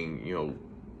Odin's saying, you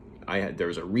know,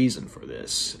 there's a reason for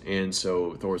this. And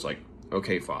so Thor's like,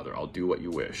 okay, father, I'll do what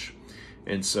you wish.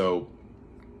 And so,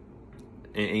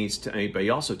 but he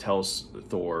also tells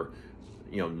Thor,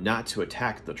 you know, not to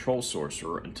attack the troll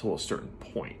sorcerer until a certain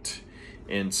point.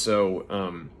 And so,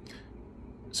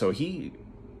 so he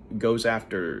goes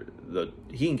after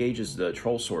he engages the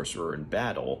troll sorcerer in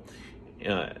battle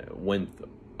when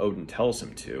Odin tells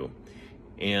him to,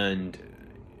 and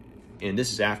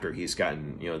this is after he's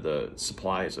gotten, you know, the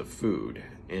supplies of food.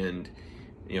 And,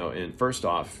 you know, and first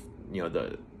off, you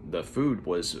know, the food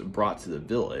was brought to the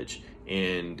village,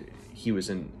 and he was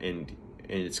and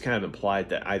it's kind of implied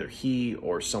that either he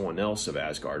or someone else of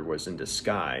Asgard was in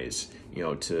disguise, you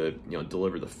know, to, you know,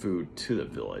 deliver the food to the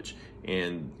village.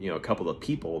 And, you know, a couple of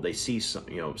people, they see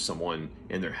someone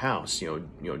in their house, you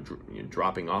know,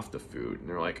 dropping off the food, and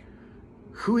they're like,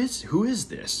 who is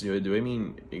this? You know, do I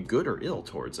mean good or ill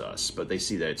towards us? But they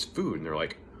see that it's food, and they're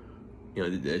like, you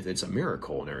know, it's a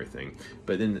miracle and everything.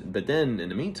 But then in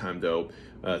the meantime, though,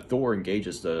 Thor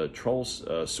engages the troll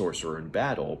sorcerer in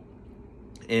battle,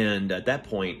 and at that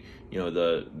point, you know,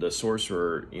 the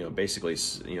sorcerer, you know, basically,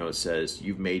 you know, says,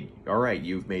 you've made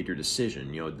your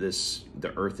decision. You know,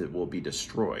 the Earth will be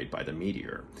destroyed by the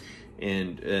meteor.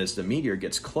 And as the meteor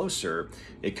gets closer,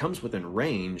 it comes within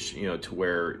range, you know, to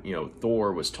where, you know,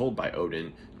 Thor was told by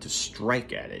Odin to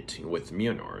strike at it with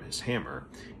Mjolnir, his hammer.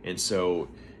 And so,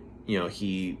 you know,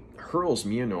 he hurls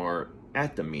Mjolnir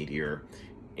at the meteor,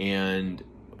 and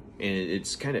and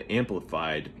it's kind of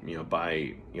amplified,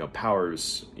 by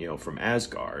powers from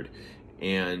Asgard,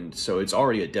 and so it's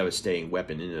already a devastating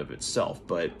weapon in and of itself.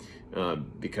 But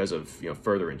because of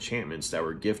further enchantments that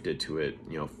were gifted to it,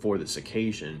 for this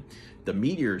occasion, the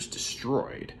meteor's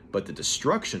destroyed. But the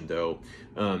destruction, though,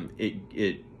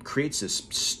 it creates this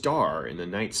star in the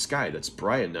night sky that's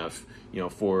bright enough,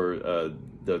 for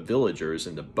the villagers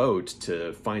in the boat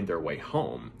to find their way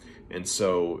home. And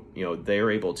so,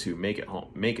 they're able to make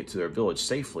it to their village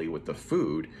safely with the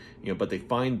food, but they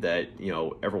find that,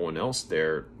 everyone else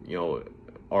there,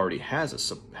 already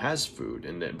has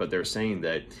food, but they're saying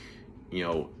that,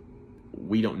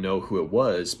 we don't know who it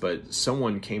was, but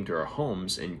someone came to our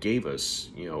homes and gave us,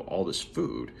 all this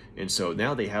food. And so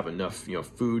now they have enough,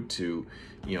 food to,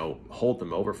 hold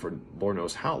them over for Lord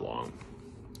knows how long.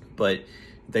 But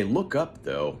they look up,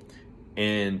 though,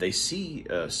 and they see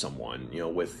someone,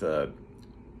 with, it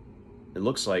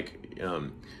looks like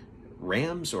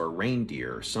rams or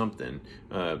reindeer or something,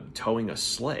 towing a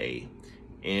sleigh.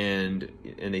 And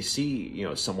they see,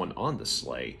 someone on the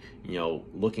sleigh,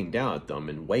 looking down at them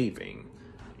and waving.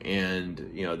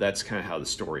 And, that's kind of how the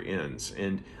story ends.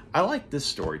 And I like this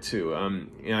story, too.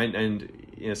 And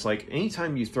it's like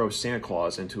anytime you throw Santa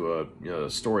Claus into a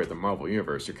story of the Marvel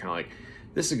Universe, you're kind of like,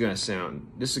 this is going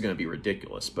to be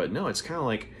ridiculous. But no, it's kind of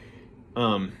like,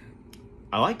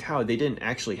 I liked how they didn't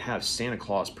actually have Santa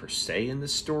Claus per se in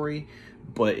this story,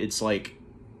 but it's like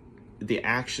the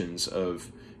actions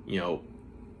of,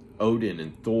 Odin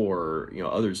and Thor,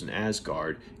 others in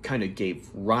Asgard, kind of gave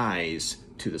rise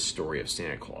to the story of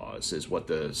Santa Claus, is what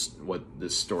this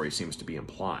story seems to be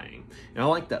implying. And I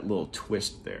like that little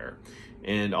twist there,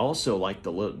 and also like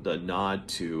the nod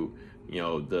to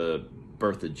the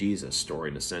birth of Jesus story,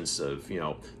 in the sense of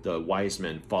the wise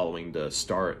men following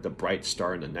the bright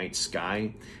star in the night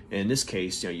sky. And in this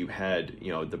case, you had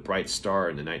the bright star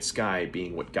in the night sky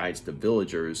being what guides the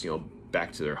villagers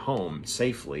back to their home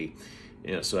safely,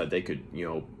 so that they could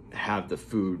have the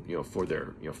food for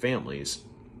their families.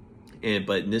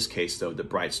 But in this case, though, the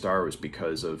bright star was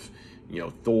because of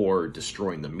Thor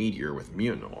destroying the meteor with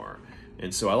Mjolnir.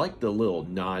 And so I like the little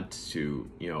nod to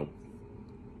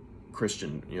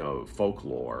Christian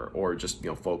folklore, or just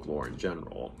folklore in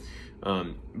general.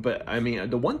 But I mean,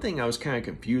 the one thing I was kind of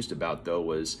confused about, though,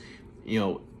 was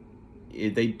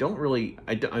they don't really,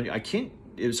 I can't,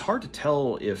 it was hard to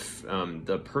tell if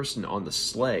the person on the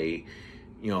sleigh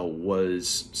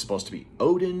was supposed to be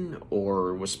Odin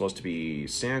or was supposed to be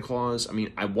Santa Claus. I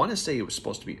mean, I want to say it was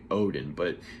supposed to be Odin,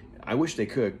 but I wish they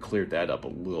could have cleared that up a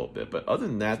little bit. But other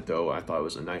than that, though, I thought it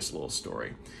was a nice little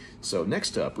story. So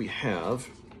next up, we have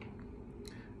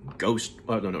Ghost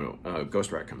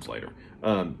Rat comes later.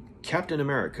 Captain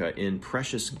America in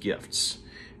Precious Gifts.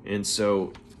 And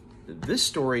so this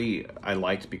story I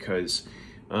liked because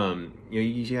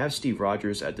you have Steve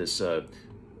Rogers at this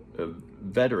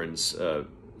veterans of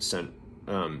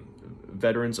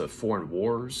foreign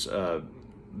wars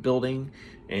building,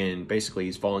 and basically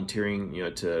he's volunteering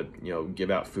to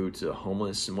give out food to the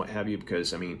homeless and what have you,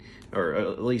 because I mean, or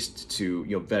at least to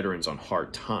veterans on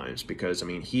hard times, because I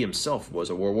mean, he himself was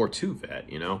a World War II vet,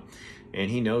 and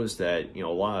he knows that a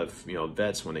lot of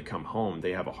vets, when they come home,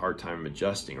 they have a hard time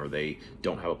adjusting, or they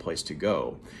don't have a place to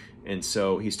go. And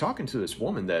so he's talking to this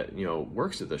woman that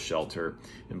works at the shelter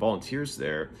and volunteers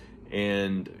there,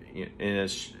 and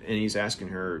he's asking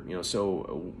her,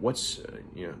 so what's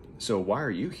so why are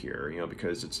you here?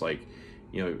 Because it's like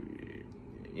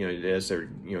as they're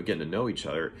getting to know each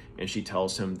other, and she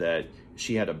tells him that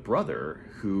she had a brother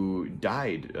who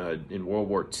died in World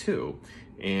War II,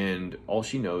 and all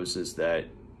she knows is that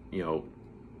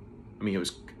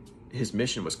his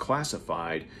mission was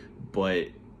classified, but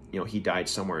he died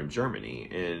somewhere in Germany,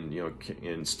 and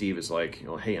and Steve is like,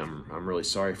 hey, I'm really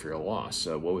sorry for your loss.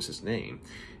 What was his name?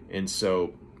 And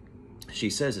so she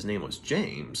says his name was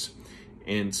James,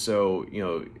 and so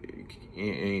and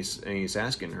he's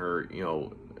asking her,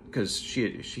 because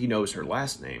she knows her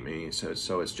last name, and he says,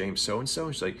 so it's James so and so.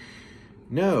 And she's like,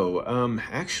 no,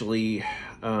 actually,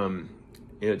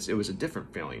 it was a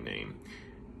different family name,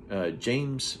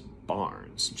 James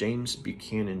Barnes, James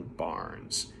Buchanan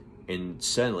Barnes. And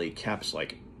suddenly Cap's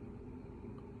like,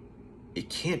 it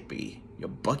can't be.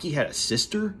 Bucky had a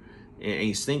sister? And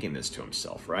he's thinking this to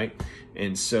himself, right?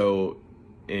 And so,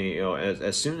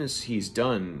 as soon as he's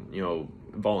done,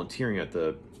 volunteering at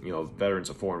the, Veterans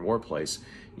of Foreign War place,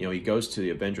 he goes to the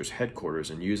Avengers headquarters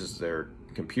and uses their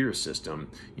computer system,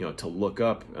 to look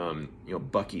up,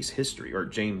 Bucky's history, or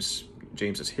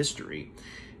James's history.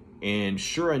 And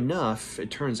sure enough,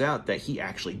 it turns out that he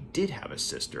actually did have a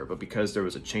sister, but because there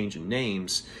was a change in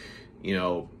names,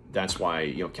 that's why,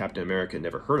 you know, Captain America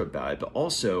never heard about it, but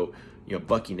also, you know,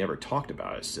 Bucky never talked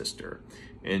about his sister.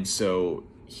 And so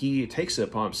he takes it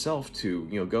upon himself to,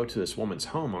 you know, go to this woman's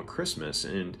home on Christmas,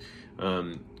 and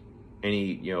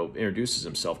he, you know, introduces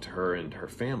himself to her and her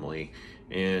family,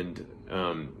 and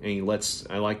he lets,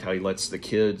 I liked how he lets the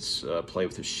kids play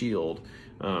with his shield,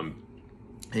 and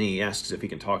he asks if he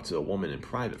can talk to a woman in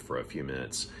private for a few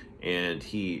minutes, and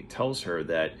he tells her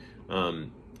that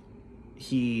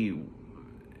he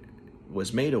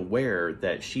was made aware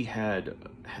that she had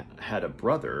a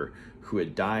brother who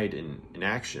had died in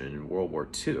action in World War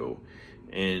II,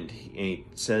 and he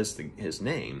says his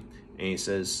name, and he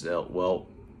says, well,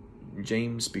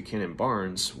 James Buchanan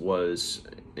Barnes was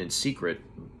in secret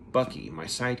Bucky, my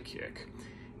sidekick,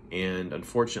 and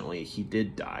unfortunately he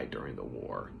did die during the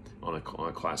war on a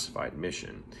classified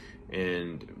mission,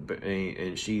 and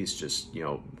she's just, you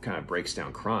know, kind of breaks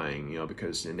down crying, you know,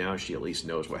 because now she at least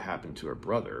knows what happened to her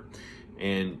brother,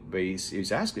 but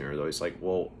he's asking her though, he's like,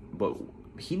 well, but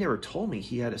he never told me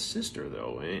he had a sister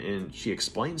though, and she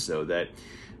explains though that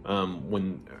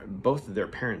when both of their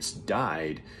parents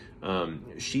died,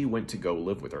 she went to go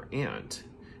live with her aunt,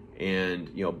 and,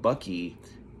 you know, Bucky,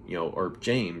 you know, or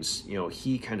James, you know,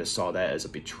 he kind of saw that as a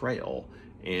betrayal,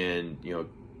 and, you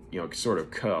know, sort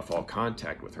of cut off all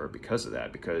contact with her because of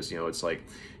that, because, you know, it's like,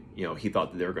 you know, he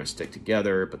thought that they were going to stick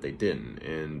together, but they didn't,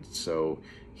 and so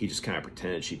he just kind of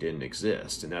pretended she didn't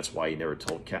exist, and that's why he never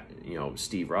told you know,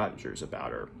 Steve Rogers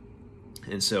about her.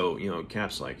 And so, you know,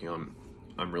 Cap's like, you know,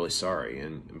 I'm really sorry,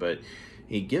 but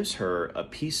he gives her a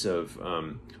piece of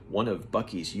one of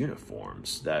Bucky's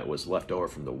uniforms that was left over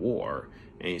from the war,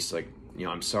 and he's like, you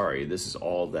know, I'm sorry, this is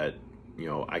all that, you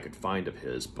know, I could find of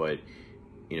his, but,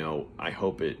 you know, I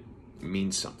hope it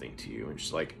means something to you. And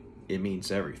she's like, it means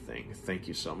everything, thank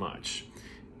you so much.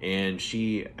 And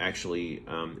she actually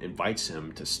invites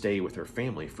him to stay with her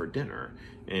family for dinner,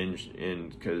 and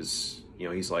because, you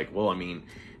know, he's like, well, I mean,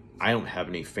 I don't have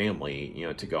any family, you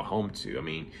know, to go home to. I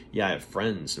mean, yeah, I have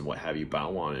friends and what have you, but I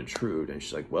don't want to intrude. And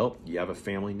she's like, well, you have a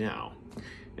family now.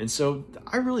 And so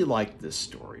I really liked this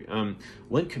story. Len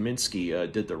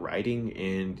Kaminsky did the writing,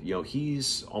 and, you know,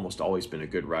 he's almost always been a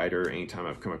good writer. Anytime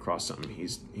I've come across something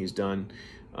he's done.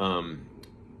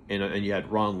 And you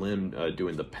had Ron Lim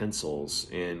doing the pencils,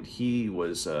 and he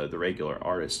was the regular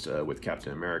artist with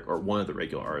Captain America, or one of the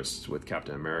regular artists with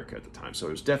Captain America at the time. So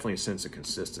there's definitely a sense of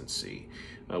consistency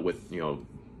with, you know,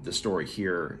 the story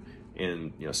here,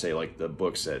 and, you know, say like the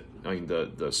books that, I mean,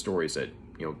 the stories that,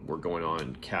 you know, were going on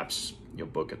in Cap's, you know,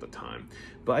 book at the time.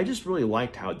 But I just really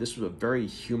liked how this was a very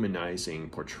humanizing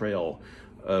portrayal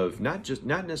of not just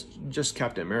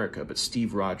Captain America, but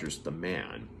Steve Rogers, the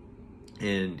man.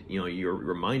 And, you know, you're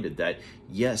reminded that,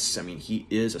 yes, I mean, he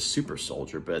is a super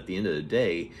soldier, but at the end of the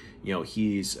day, you know,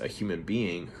 he's a human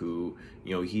being who,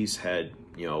 you know, he's had,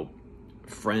 you know,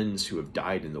 friends who have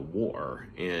died in the war.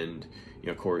 And, you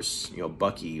know, of course, you know,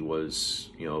 Bucky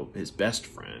was, you know, his best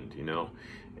friend, you know.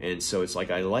 And so it's like,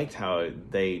 I liked how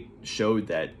they showed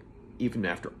that even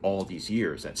after all these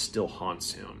years, that still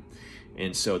haunts him.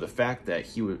 And so the fact that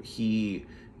he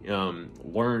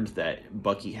learned that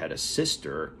Bucky had a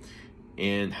sister,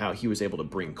 and how he was able to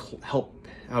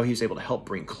help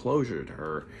bring closure to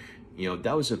her, you know,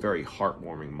 that was a very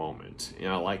heartwarming moment. And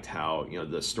I liked how, you know,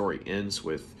 the story ends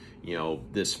with, you know,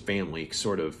 this family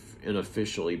sort of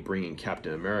unofficially bringing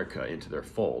Captain America into their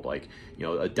fold, like, you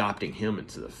know, adopting him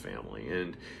into the family,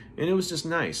 and it was just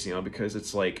nice, you know, because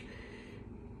it's like,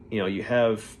 you know, you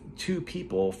have two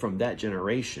people from that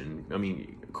generation. I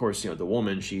mean, of course, you know, the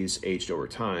woman, she's aged over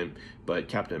time, but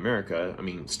Captain America, I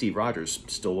mean, Steve Rogers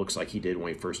still looks like he did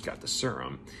when he first got the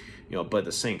serum, you know, but at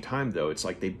the same time, though, it's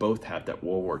like they both have that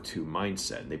World War II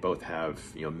mindset, and they both have,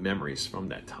 you know, memories from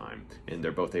that time, and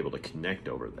they're both able to connect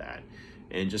over that.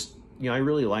 And just, you know, I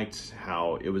really liked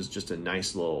how it was just a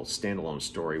nice little standalone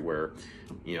story where,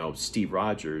 you know, Steve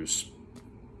Rogers,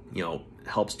 you know,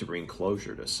 helps to bring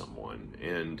closure to someone,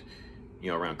 and,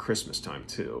 you know, around Christmas time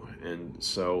too. And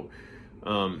so,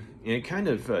 and it kind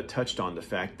of touched on the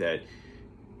fact that,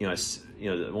 you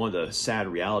know, one of the sad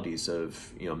realities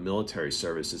of, you know, military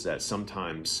service is that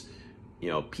sometimes, you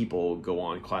know, people go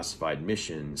on classified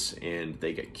missions and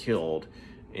they get killed,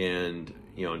 and,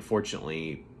 you know,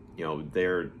 unfortunately, you know,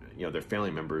 their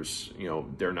family members, you know,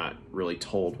 they're not really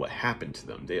told what happened to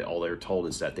them. All they're told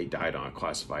is that they died on a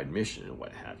classified mission and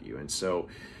what have you. And so,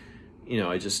 you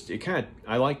know,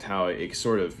 I liked how it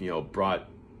sort of, you know,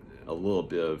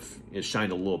 it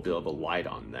shined a little bit of a light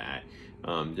on that.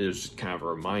 There's kind of a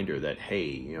reminder that, hey,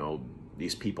 you know,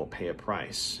 these people pay a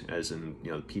price, as in,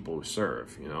 you know, the people who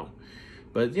serve, you know.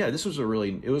 But yeah, it was a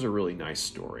really nice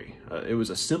story. It was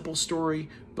a simple story,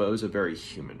 but it was a very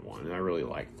human one, and I really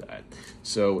liked that.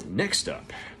 So next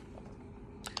up,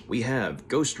 we have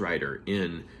Ghost Rider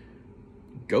in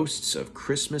Ghosts of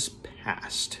Christmas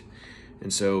Past.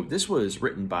 And so this was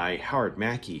written by Howard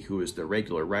Mackey, who was the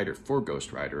regular writer for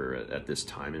Ghost Rider at this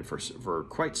time and for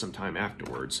quite some time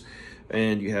afterwards.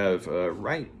 And you have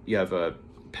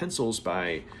pencils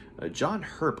by John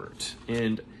Herbert.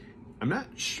 And I'm not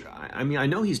sure, I mean, I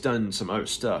know he's done some other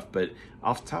stuff, but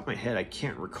off the top of my head, I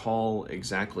can't recall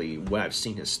exactly what I've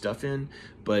seen his stuff in.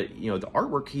 But, you know, the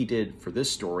artwork he did for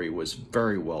this story was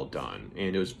very well done.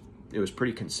 And it was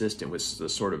pretty consistent with the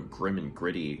sort of grim and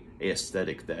gritty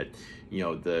aesthetic that, you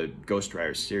know, the Ghost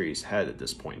Rider series had at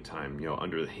this point in time, you know,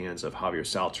 under the hands of Javier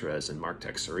Saltrez and Mark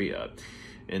Texeria.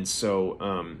 And so,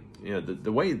 you know,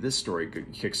 the way this story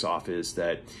kicks off is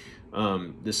that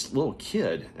this little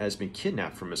kid has been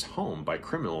kidnapped from his home by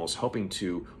criminals hoping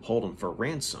to hold him for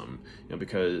ransom, you know,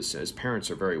 because his parents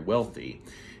are very wealthy.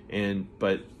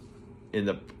 But in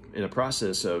the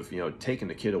process of, you know, taking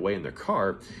the kid away in their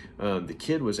car, the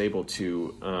kid was able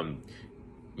to,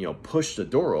 you know, push the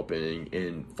door open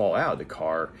and fall out of the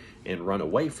car and run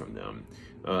away from them.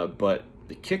 But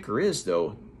the kicker is,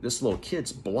 though, this little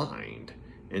kid's blind.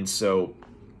 And so,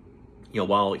 you know,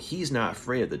 while he's not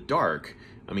afraid of the dark,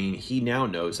 I mean, he now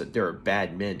knows that there are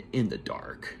bad men in the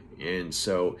dark. And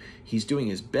so he's doing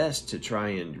his best to try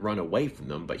and run away from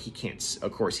them, but he can't,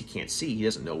 of course, he can't see. He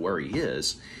doesn't know where he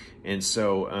is. And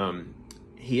so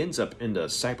he ends up in the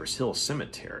Cypress Hill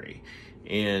Cemetery.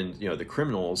 And, you know, the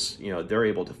criminals, you know, they're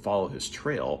able to follow his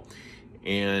trail.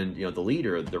 And, you know,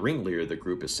 the ringleader of the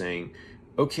group is saying,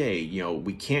 okay, you know,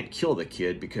 we can't kill the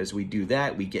kid because we do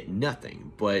that, we get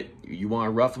nothing. But you want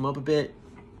to rough him up a bit?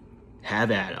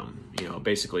 Have at him, you know,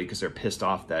 basically because they're pissed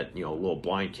off that, you know, a little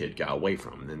blind kid got away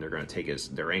from him, and then they're going to take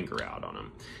their anger out on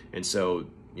him. And so,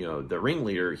 you know, the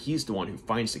ringleader, he's the one who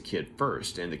finds the kid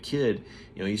first, and the kid,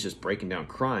 you know, he's just breaking down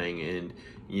crying, and,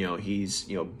 you know, he's,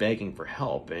 you know, begging for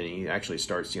help, and he actually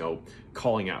starts, you know,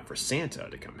 calling out for Santa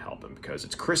to come help him because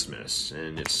it's Christmas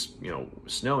and it's, you know,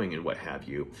 snowing and what have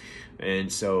you.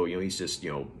 And so, you know, he's just,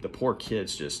 you know, the poor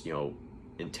kid's just, you know,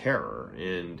 in terror,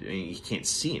 and he can't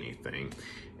see anything.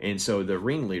 And so the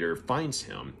ringleader finds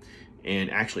him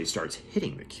and actually starts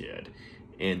hitting the kid.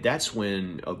 And that's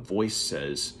when a voice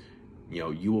says, you know,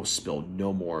 you will spill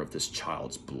no more of this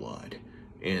child's blood.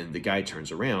 And the guy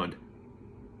turns around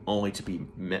only to be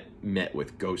met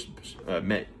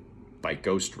by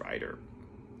Ghost Rider.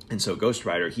 And so Ghost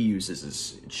Rider, he uses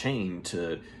his chain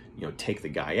to, you know, take the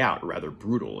guy out rather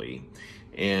brutally.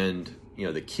 And, you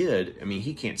know, the kid, I mean,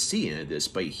 he can't see any of this,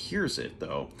 but he hears it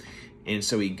though. And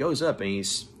so he goes up and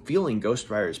he's feeling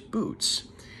Ghost Rider's boots.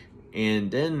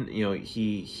 And then, you know,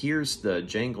 he hears the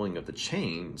jangling of the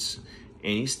chains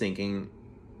and he's thinking,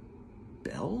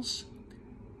 bells?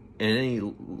 And then he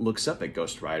looks up at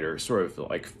Ghost Rider, sort of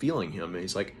like feeling him, and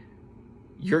he's like,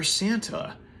 you're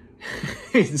Santa.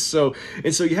 and so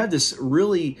you have this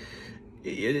really,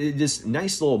 this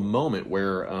nice little moment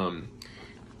where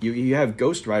you have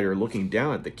Ghost Rider looking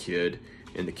down at the kid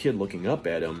and the kid looking up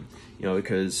at him, you know,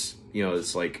 because, you know,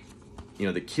 it's like, you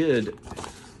know, the kid,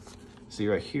 see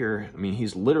right here, I mean,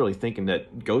 he's literally thinking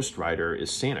that Ghost Rider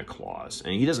is Santa Claus,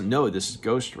 and he doesn't know this is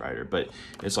Ghost Rider, but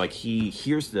it's like he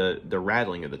hears the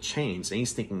rattling of the chains, and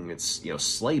he's thinking it's, you know,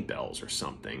 sleigh bells or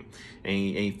something, and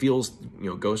he feels, you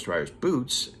know, Ghost Rider's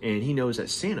boots, and he knows that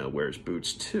Santa wears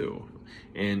boots too.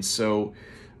 And so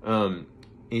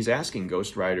he's asking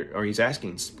Ghost Rider, or he's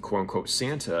asking, quote unquote,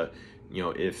 Santa, you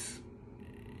know, if,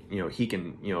 you know, he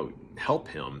can, you know, help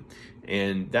him.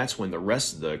 And that's when the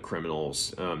rest of the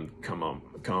criminals come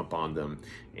up on them,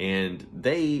 and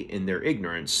they, in their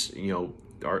ignorance, you know,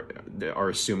 are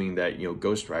assuming that, you know,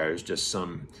 Ghost Rider is just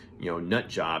some, you know, nut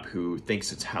job who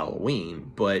thinks it's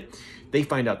Halloween. But they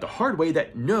find out the hard way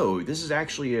that no, this is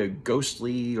actually a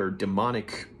ghostly or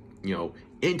demonic, you know,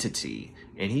 entity,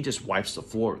 and he just wipes the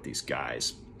floor with these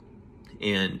guys.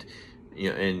 And,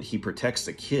 you know, and he protects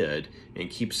the kid and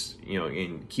keeps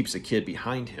the kid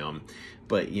behind him.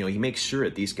 But, you know, he makes sure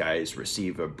that these guys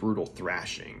receive a brutal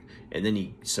thrashing, and then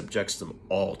he subjects them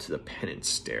all to the penance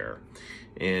stare.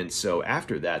 And so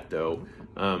after that, though,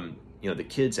 you know, the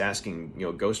kid's asking, you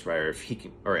know, Ghost Rider if he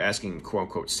can, or asking, quote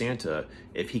unquote, Santa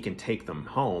if he can take them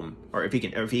home, or if he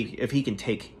can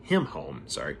take him home.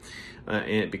 Sorry,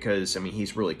 and because, I mean,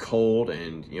 he's really cold,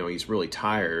 and, you know, he's really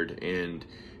tired, and,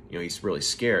 you know, he's really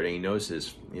scared, and he knows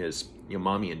his you know,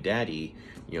 mommy and daddy,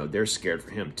 you know, they're scared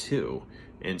for him too.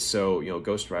 And so, you know,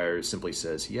 Ghost Rider simply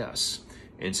says yes.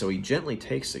 And so he gently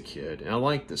takes the kid. And I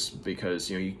like this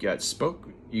because, you know,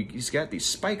 he's got these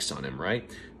spikes on him, right?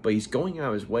 but he's going out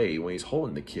of his way when he's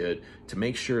holding the kid to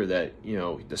make sure that, you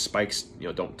know, the spikes, you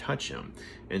know, don't touch him.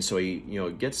 And so he, you know,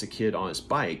 gets the kid on his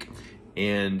bike,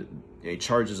 and he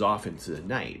charges off into the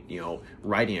night, you know,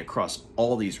 riding across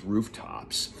all these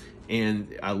rooftops.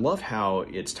 And I love how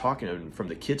it's talking from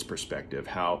the kid's perspective,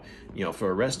 how, you know, for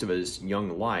the rest of his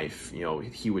young life, you know,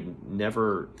 he would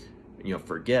never, you know,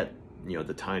 forget, you know,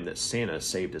 the time that Santa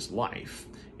saved his life.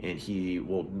 And he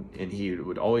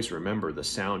would always remember the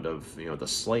sound of, you know, the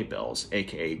sleigh bells,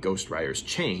 aka Ghost Rider's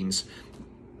chains,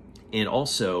 and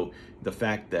also the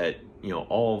fact that, you know,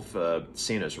 all of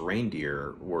Santa's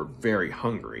reindeer were very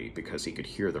hungry because he could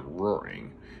hear them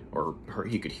roaring, or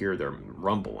he could hear them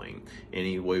rumbling.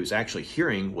 And what he was actually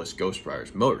hearing was Ghost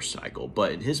Rider's motorcycle.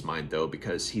 But in his mind, though,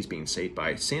 because he's being saved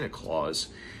by Santa Claus,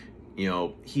 you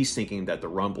know, he's thinking that the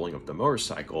rumbling of the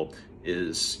motorcycle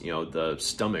is, you know, the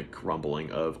stomach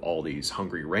rumbling of all these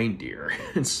hungry reindeer.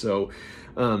 And so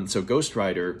Ghost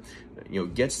Rider, you know,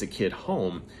 gets the kid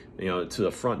home, you know, to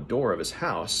the front door of his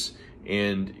house,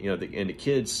 and, you know, the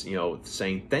kid's, you know,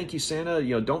 saying, "Thank you, Santa,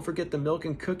 you know, don't forget the milk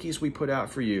and cookies we put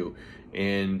out for you."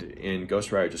 And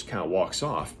Ghost Rider just kind of walks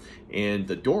off, and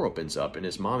the door opens up, and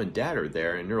his mom and dad are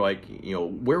there, and they're like, you know,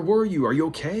 "Where were you? Are you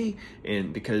okay?"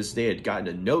 And because they had gotten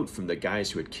a note from the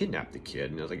guys who had kidnapped the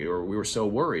kid, and it was like, "We were so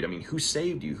worried. I mean, who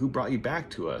saved you? Who brought you back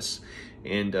to us?"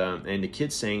 And the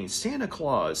kid's saying, "Santa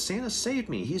Claus, Santa saved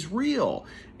me. He's real."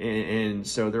 And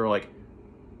so they're like,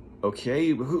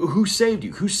 "Okay, who saved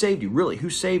you? Who saved you? Really, who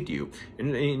saved you?"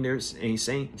 And he's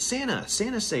saying, "Santa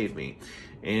saved me."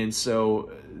 And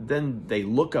so then they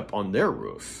look up on their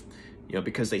roof, you know,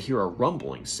 because they hear a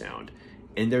rumbling sound,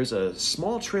 and there's a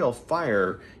small trail of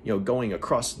fire, you know, going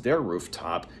across their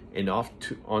rooftop and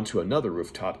onto another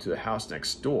rooftop to the house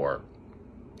next door.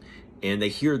 And they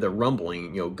hear the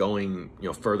rumbling, you know, going, you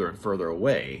know, further and further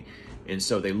away. And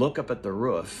so they look up at the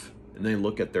roof, and they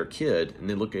look at their kid, and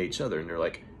they look at each other, and they're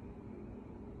like,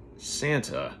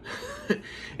 "Santa."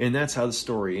 And that's how the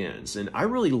story ends. And I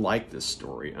really like this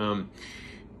story.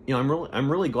 You know, I'm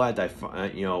really glad that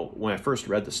you know, when I first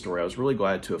read the story, I was really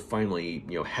glad to have finally,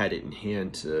 you know, had it in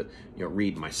hand to, you know,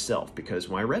 read myself, because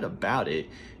when I read about it,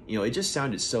 you know, it just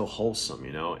sounded so wholesome,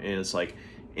 you know, and it's like,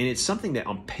 and it's something that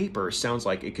on paper sounds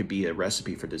like it could be a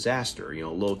recipe for disaster. You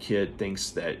know, a little kid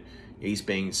thinks that he's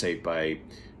being saved by,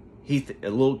 a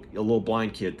little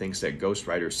blind kid thinks that Ghost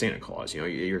Rider is Santa Claus. You know,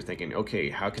 you're thinking, okay,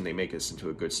 how can they make this into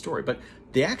a good story? But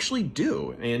they actually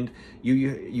do, and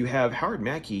you have Howard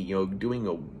Mackey, you know, doing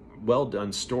a well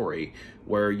done story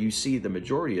where you see the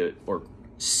majority of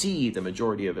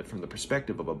it from the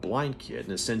perspective of a blind kid,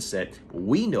 in the sense that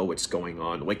we know what's going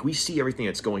on, like we see everything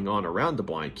that's going on around the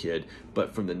blind kid,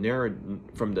 but from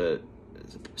the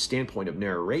standpoint of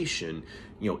narration,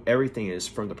 you know, everything is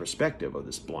from the perspective of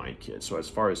this blind kid. So as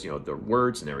far as, you know, the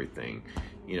words and everything,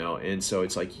 you know, and so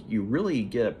it's like you really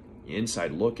get an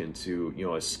inside look into, you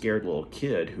know, a scared little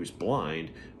kid who's blind,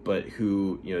 but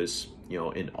who, you know, is, you know,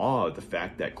 in awe of the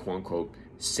fact that, quote unquote,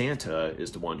 Santa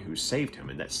is the one who saved him,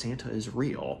 and that Santa is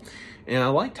real. And I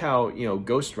liked how, you know,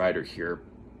 Ghost Rider here,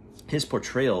 his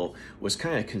portrayal was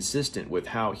kind of consistent with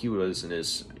how he was in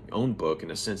his own book, in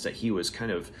a sense that he was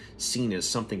kind of seen as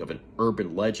something of an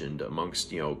urban legend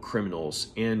amongst, you know, criminals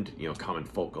and, you know, common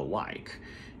folk alike.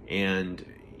 And,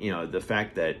 you know, the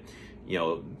fact that, you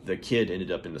know, the kid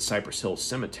ended up in the Cypress Hill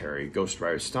Cemetery, Ghost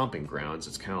Rider's stomping grounds,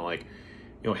 it's kind of like,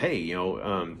 you know, hey, you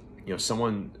know,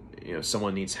 someone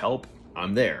needs help,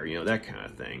 I'm there, you know, that kind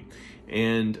of thing.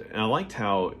 And I liked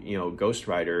how, you know, Ghost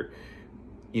Rider,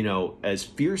 you know, as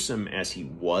fearsome as he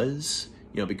was,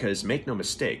 you know, because make no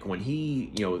mistake, when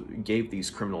he, you know, gave these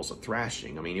criminals a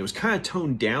thrashing, I mean, it was kind of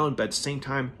toned down, but at the same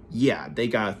time, yeah, they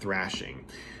got a thrashing.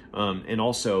 And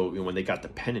also, you know, when they got the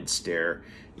penance stare,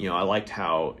 you know, I liked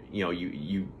how, you know,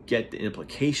 you get the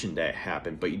implication that it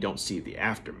happened, but you don't see the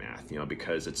aftermath, you know,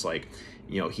 because it's like,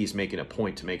 you know, he's making a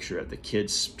point to make sure that the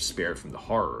kid's spared from the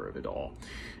horror of it all.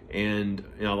 And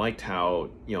I liked how,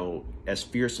 you know, as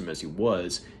fearsome as he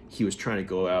was trying to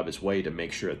go out of his way to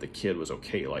make sure that the kid was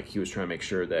okay. Like, he was trying to make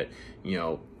sure that, you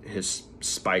know, his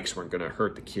spikes weren't going to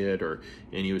hurt the kid, and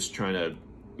he was trying to,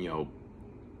 you know,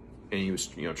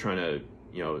 trying to,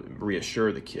 you know,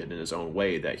 reassure the kid in his own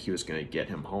way that he was going to get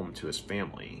him home to his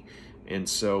family. And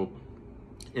so,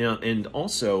 you know, and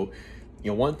also,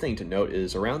 you know, one thing to note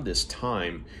is around this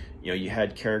time, you know, you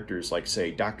had characters like,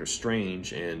 say, Dr.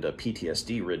 Strange and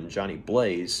PTSD-ridden Johnny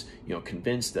Blaze, you know,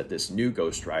 convinced that this new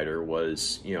Ghost Rider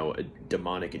was, you know, a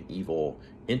demonic and evil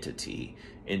entity.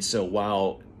 And so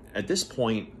while at this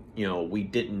point, you know, we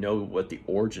didn't know what the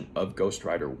origin of Ghost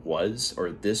Rider was,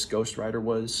 or this Ghost Rider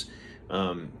was,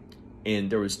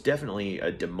 and there was definitely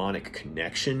a demonic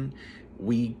connection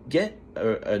we get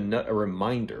a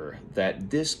reminder that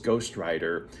this Ghost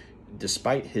Rider,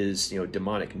 despite his,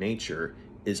 demonic nature,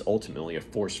 is ultimately a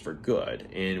force for good,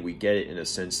 and we get it in a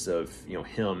sense of,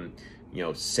 him,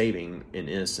 saving an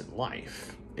innocent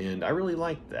life, and I really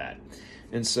like that.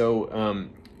 And so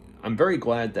I'm very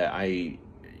glad that I,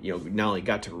 not only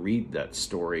got to read that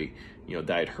story, that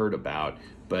I'd heard about,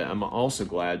 but I'm also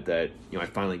glad that, I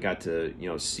finally got to,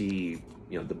 see,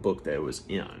 the book that it was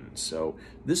in. So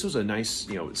this was a nice,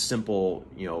 simple,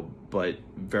 but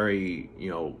very,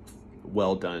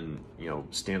 well done,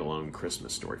 standalone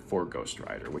Christmas story for Ghost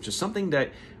Rider, which is something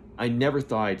that I never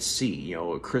thought I'd see,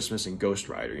 a Christmas and Ghost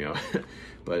Rider,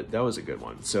 but that was a good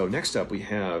one. So next up we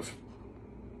have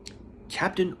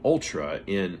Captain Ultra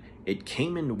in It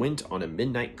Came and Went on a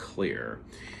Midnight Clear.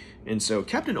 And so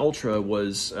Captain Ultra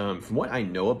was, from what I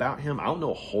know about him, I don't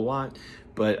know a whole lot,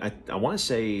 but I want to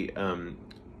say,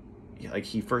 like,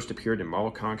 he first appeared in Marvel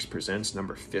Comics Presents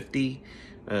number 50,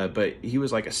 but he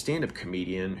was like a stand-up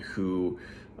comedian who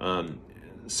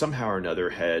somehow or another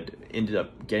had ended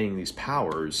up getting these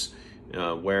powers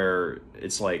where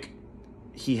it's like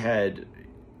he had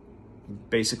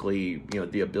basically,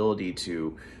 the ability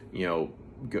to,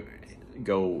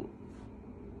 go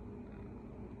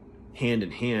hand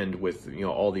in hand with,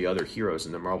 all the other heroes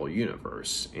in the Marvel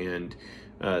Universe. And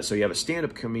so you have a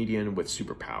stand-up comedian with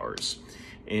superpowers.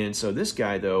 And so this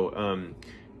guy, though,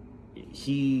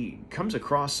 he comes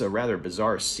across a rather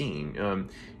bizarre scene.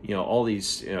 All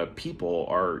these people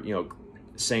are,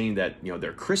 saying that,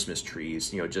 their Christmas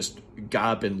trees, just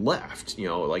got up and left,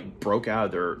 like broke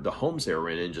out of the homes they were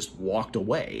in and just walked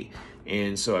away.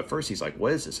 And so at first he's like,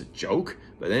 what is this, a joke?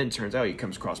 But then it turns out he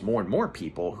comes across more and more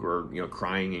people who are,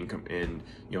 crying and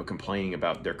complaining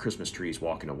about their Christmas trees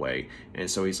walking away. And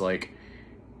so he's like,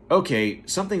 okay,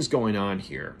 something's going on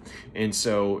here. And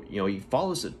so, he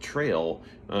follows the trail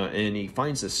and he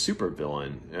finds this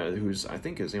supervillain who's, I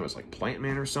think his name was like Plant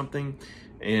Man or something.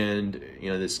 And,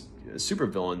 this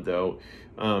supervillain, though,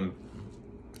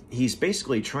 he's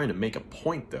basically trying to make a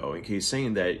point, though. He's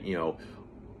saying that,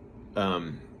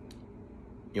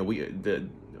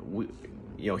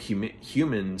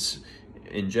 humans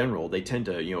in general, they tend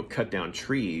to, cut down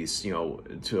trees,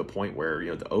 to a point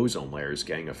where, the ozone layer is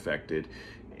getting affected.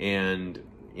 And,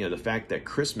 the fact that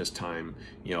Christmas time,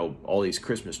 all these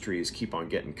Christmas trees keep on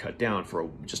getting cut down for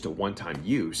just a one-time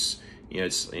use,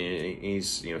 he's,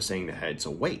 saying that it's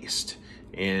a waste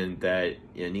and that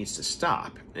it needs to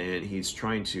stop. And he's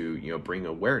trying to, bring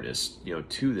awareness,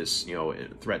 to this,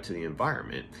 threat to the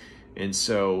environment. And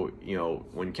so,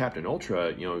 when Captain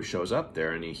Ultra, shows up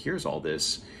there and he hears all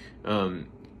this,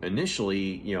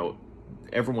 initially,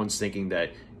 everyone's thinking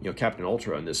that, Captain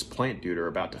Ultra and this plant dude are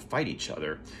about to fight each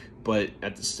other. But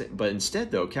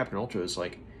instead, though, Captain Ultra is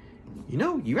like,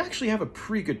 you actually have a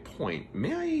pretty good point.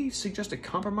 May I suggest a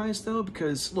compromise, though?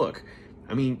 Because, look,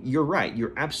 I mean, you're right.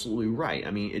 You're absolutely right. I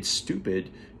mean, it's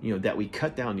stupid, that we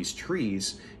cut down these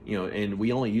trees, and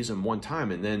we only use them one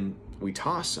time and then we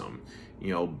toss them,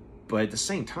 But at the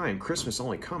same time, Christmas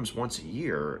only comes once a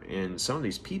year, and some of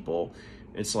these people,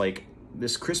 it's like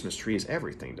this Christmas tree is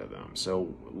everything to them. So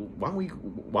why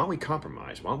don't we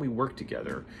compromise? Why don't we work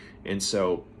together? And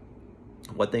so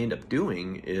what they end up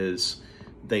doing is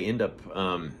they end up,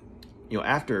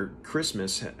 after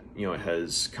Christmas,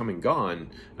 has come and gone,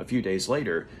 a few days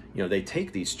later, they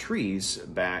take these trees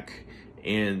back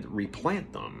and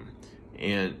replant them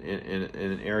in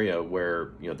an area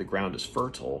where, the ground is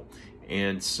fertile.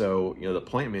 And so, the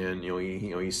Plant Man,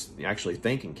 he's actually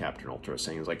thanking Captain Ultra,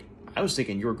 saying, he's like, I was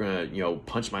thinking you were going to,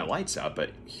 punch my lights out, but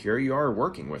here you are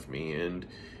working with me, and,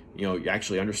 you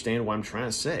actually understand what I'm trying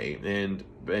to say. And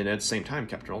at the same time,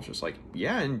 Captain Ultra's like,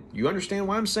 yeah, and you understand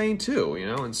what I'm saying too,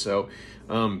 and so,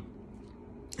 the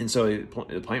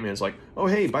Plant Man's like, oh,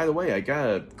 hey, by the way, I got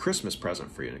a Christmas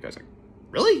present for you. And the guy's like,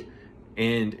 really?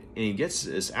 And he gets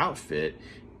this outfit,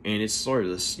 and it's sort of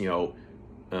this,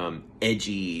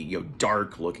 edgy,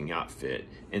 dark looking outfit.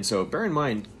 And so bear in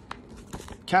mind,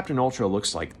 Captain Ultra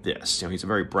looks like this. He's a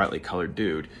very brightly colored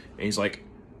dude. And he's like,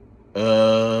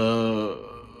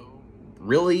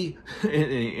 really?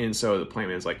 and so the Plant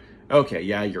Man's like, okay,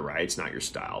 yeah, you're right. It's not your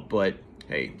style. But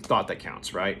hey, thought that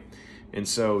counts, right? And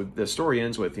so the story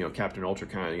ends with, Captain Ultra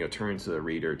kind of, turns to the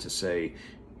reader to say,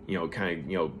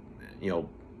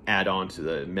 add on to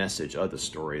the message of the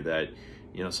story that,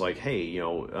 it's like, hey,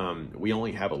 we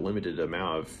only have a limited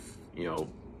amount of,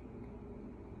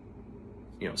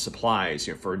 supplies,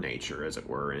 for nature, as it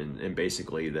were, and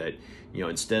basically that,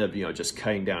 instead of, just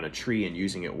cutting down a tree and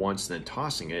using it once, then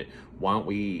tossing it, why don't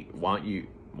we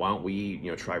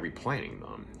try replanting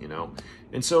them,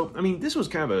 And so, I mean, this was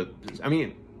kind of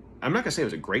I'm not gonna say it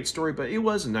was a great story, but it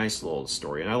was a nice little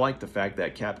story, and I like the fact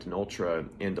that Captain Ultra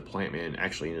and the Plant Man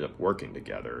actually ended up working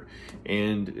together,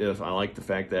 and if I like the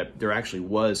fact that there actually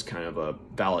was kind of a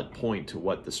valid point to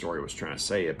what the story was trying to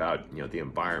say about, you know, the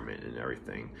environment and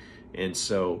everything. And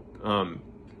so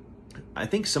I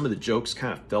think some of the jokes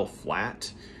kind of fell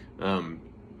flat, you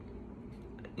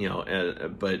know,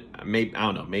 but maybe, I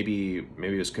don't know, maybe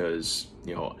it was because,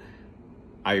 you know,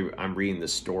 I'm reading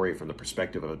this story from the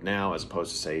perspective of now as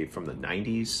opposed to, say, from the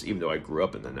 90s, even though I grew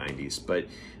up in the 90s. But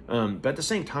at the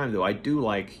same time, though, I do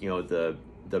like, you know,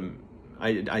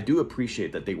 I do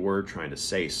appreciate that they were trying to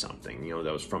say something, you know,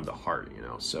 that was from the heart, you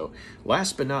know. So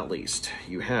last but not least,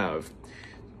 you have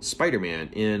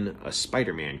Spider-Man in A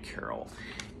Spider-Man Carol.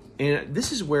 And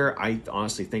this is where I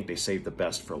honestly think they saved the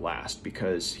best for last,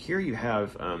 because here you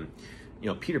have, you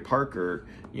know, Peter Parker,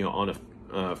 you know, on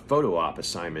a photo op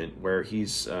assignment where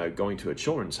he's going to a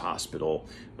children's hospital,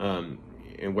 and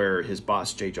where his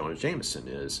boss J. Jonah Jameson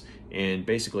is, and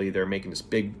basically they're making this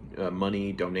big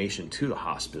money donation to the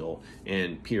hospital,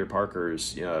 and Peter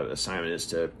Parker's assignment is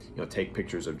to, you know, take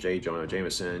pictures of J. Jonah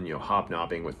Jameson, you know,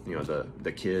 hobnobbing with, you know,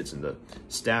 the kids and the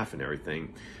staff and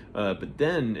everything. But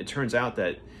then it turns out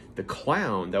that the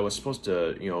clown that was supposed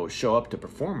to, you know, show up to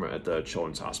perform at the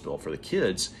children's hospital for the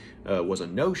kids was a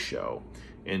no-show.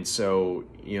 And so,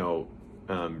 you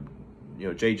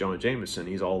know, J. Jonah Jameson,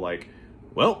 he's all like,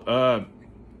 well,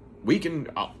 we can,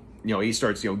 you know, he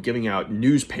starts, you know, giving out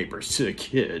newspapers to the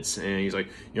kids, and he's like,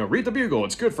 you know, read the Bugle,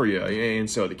 it's good for you. And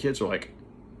so the kids are like,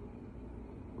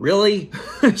 really?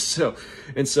 so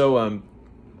you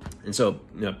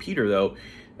know, Peter, though,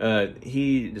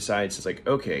 he decides, it's like,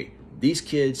 okay, these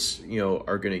kids, you know,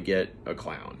 are going to get a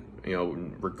clown, you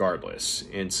know, regardless.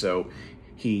 And so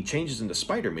he changes into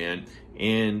Spider-Man,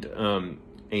 and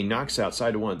he knocks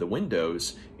outside of one of the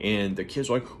windows, and the kids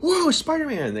are like, whoa,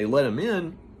 Spider-Man! They let him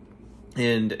in,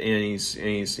 and he's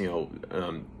you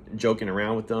know, joking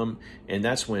around with them, and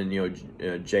that's when, you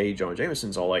know, J. Jonah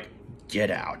Jameson's all like, get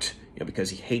out, you know,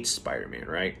 because he hates Spider-Man,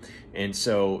 right? And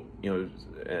so, you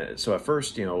know, so at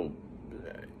first, you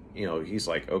know, he's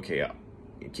like, okay,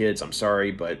 kids, I'm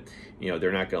sorry, but, you know,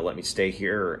 they're not going to let me stay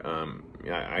here.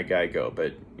 I gotta go,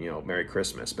 but, you know, Merry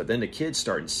Christmas. But then the kids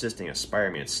start insisting that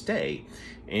Spider-Man stay,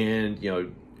 and, you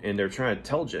know, and they're trying to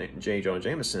tell J. Jonah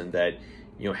Jameson that,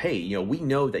 you know, hey, you know, we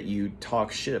know that you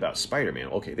talk shit about Spider-Man.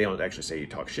 Okay, they don't actually say you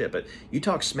talk shit, but you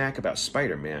talk smack about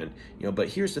Spider-Man, you know, but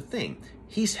here's the thing,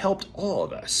 he's helped all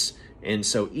of us. And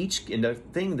so and the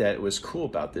thing that was cool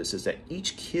about this is that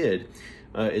each kid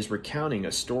is recounting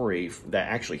a story that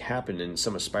actually happened in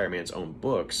some of Spider-Man's own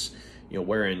books, you know,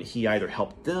 wherein he either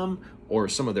helped them or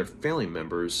some of their family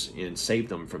members and saved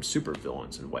them from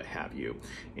supervillains and what have you.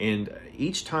 And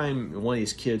each time one of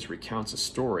these kids recounts a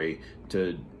story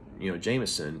to, you know,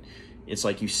 Jameson, it's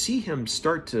like you see him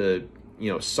start to, you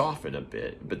know, soften a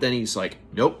bit, but then he's like,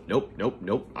 nope,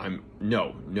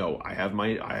 I have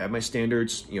my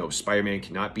standards, you know, Spider-Man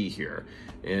cannot be here.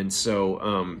 And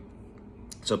so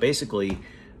so basically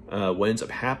what ends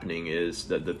up happening is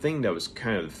that the thing that was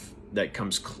that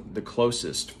comes the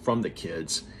closest from the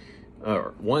kids,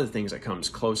 one of the things that comes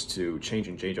close to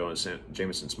changing J. Jonah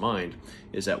Jameson's mind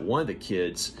is that one of the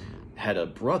kids had a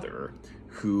brother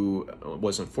who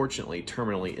was unfortunately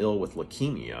terminally ill with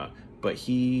leukemia, but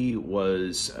he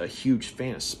was a huge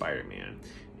fan of Spider-Man,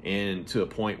 and to a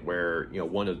point where, you know,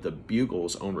 one of the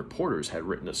Bugle's own reporters had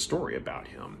written a story about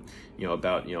him, you know,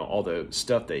 about, you know, all the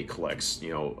stuff that he collects,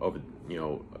 you know, over, you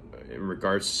know, in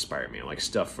regards to Spider-Man, like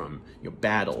stuff from, you know,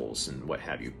 battles and what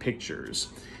have you, pictures.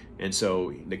 And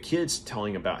so the kids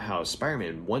telling about how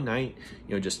Spider-Man one night,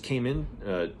 you know, just came in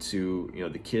to, you know,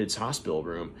 the kid's hospital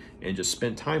room and just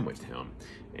spent time with him.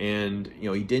 And, you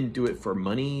know, he didn't do it for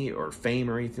money or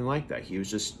fame or anything like that. He was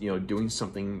just, you know, doing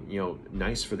something, you know,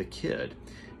 nice for the kid.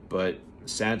 But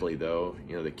sadly, though,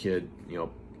 you know, the kid, you know,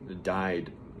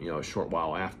 died, you know, a short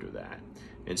while after that.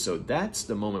 And so that's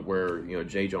the moment where, you know,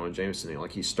 J. Jonah Jameson, you know,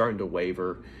 like, he's starting to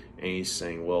waver, and he's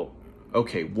saying, well,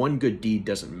 okay, one good deed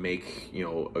doesn't make, you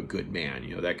know, a good man,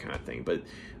 you know, that kind of thing. But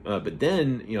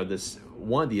then, you know, this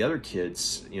one of the other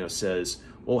kids, you know, says,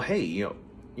 well, hey,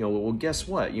 well, guess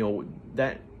what, you know,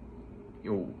 that,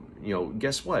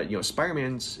 guess what, you know,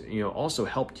 Spider-Man's, you know, also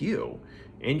helped you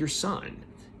and your son,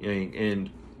 you know, and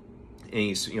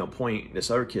he's, you know, this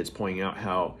other kid's pointing out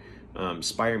how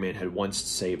Spider-Man had once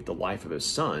saved the life of his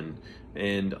son,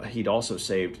 and he'd also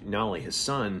saved not only his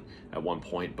son at one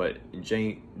point, but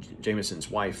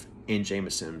Jameson's wife and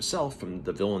Jameson himself from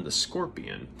the villain, the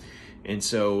Scorpion. And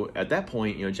so at that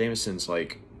point, you know, Jameson's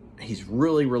like, he's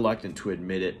really reluctant to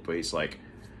admit it, but he's like,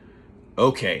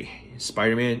 okay,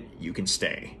 Spider-Man, you can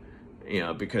stay.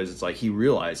 because it's like he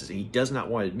realizes, and he does not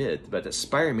want to admit, but that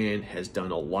Spider-Man has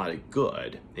done a lot of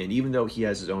good. And even though he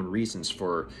has his own reasons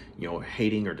for,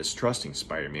 hating or distrusting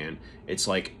Spider-Man, it's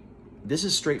like, this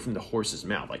is straight from the horse's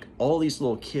mouth. Like, all these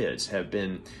little kids have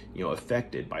been,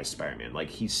 affected by Spider-Man. Like,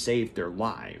 he saved their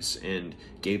lives and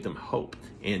gave them hope.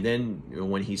 And then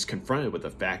when he's confronted with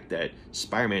the fact that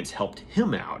Spider-Man's helped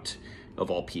him out, of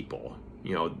all people,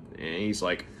 and he's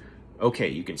like, okay,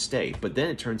 you can stay. But then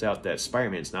it turns out that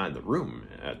Spider-Man's not in the room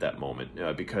at that moment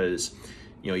because,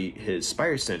 his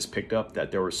spider sense picked up that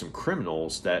there were some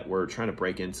criminals that were trying to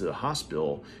break into the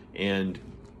hospital, and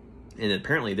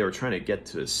apparently they were trying to get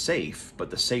to the safe,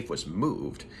 but the safe was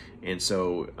moved, and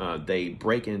so they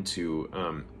break into,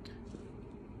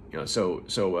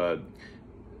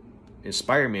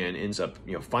 Spider-Man ends up,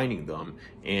 finding them,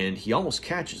 and he almost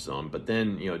catches them, but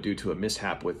then, due to a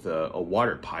mishap with a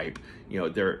water pipe,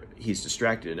 he's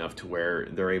distracted enough to where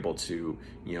they're able to,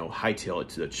 hightail it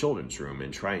to the children's room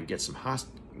and try and get some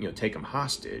take them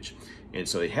hostage. And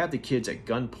so they have the kids at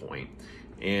gunpoint,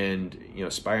 and,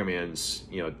 Spider-Man's,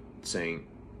 saying,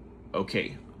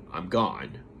 okay, I'm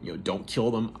gone. Don't kill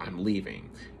them. I'm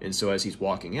leaving. And so as he's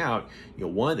walking out,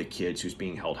 one of the kids who's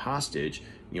being held hostage,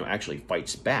 actually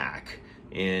fights back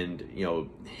and,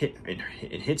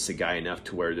 hits the guy enough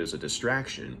to where there's a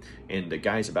distraction, and the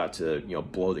guy's about to,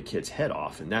 blow the kid's head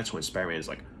off. And that's when Spider-Man is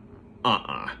like,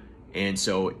 And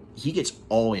so he gets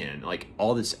all in, like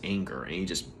all this anger, and he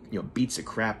just, beats the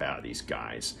crap out of these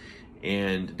guys.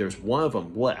 And there's one of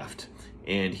them left,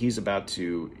 and he's about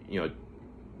to,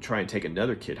 try and take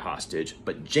another kid hostage,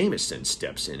 but Jameson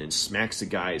steps in and smacks the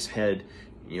guy's head,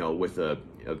 with a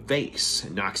vase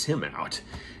and knocks him out.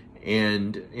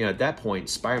 And, at that point,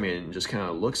 Spider-Man just kind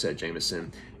of looks at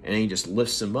Jameson, and he just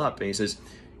lifts him up, and he says,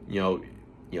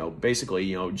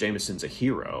 basically, Jameson's a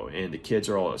hero, and the kids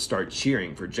are all start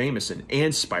cheering for Jameson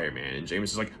and Spider-Man, and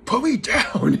Jameson's like, put me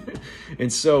down!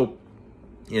 And so,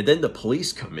 then the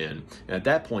police come in, and at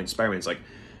that point, Spider-Man's like,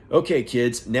 okay,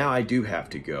 kids, now I do have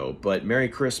to go, but Merry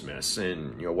Christmas,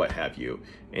 and, what have you.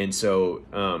 And so,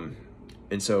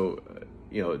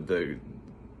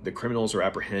 the criminals are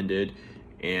apprehended,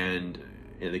 and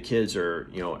the kids are,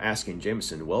 asking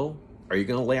Jameson, well, are you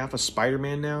going to lay off of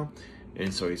Spider-Man now?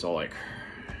 And so he's all like,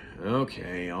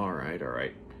 okay, all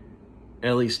right.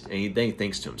 At least, and he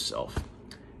thinks to himself,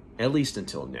 at least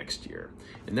until next year.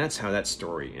 And that's how that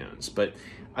story ends. But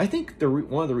I think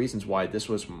one of the reasons why this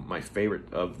was my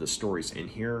favorite of the stories in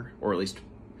here, or at least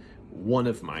one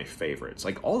of my favorites,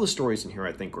 like all the stories in here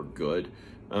I think are good,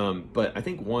 but I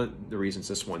think one of the reasons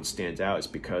this one stands out is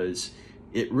because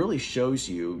it really shows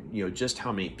you, just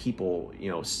how many people,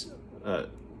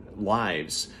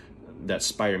 lives that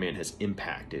Spider-Man has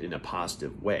impacted in a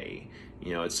positive way.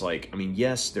 It's like, I mean,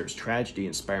 yes, there's tragedy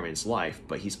in Spider-Man's life,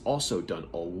 but he's also done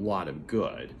a lot of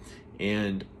good.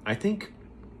 And I think,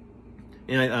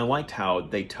 and I liked how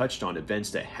they touched on events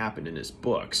that happened in his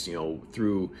books,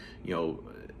 through,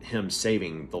 him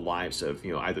saving the lives of,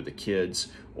 either the kids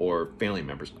or family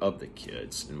members of the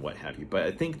kids and what have you. But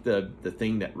I think the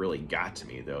thing that really got to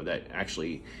me, though, that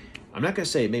actually, I'm not going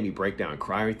to say it made me break down and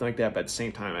cry or anything like that, but at the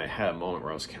same time, I had a moment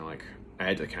where I was kind of like, I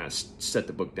had to kind of set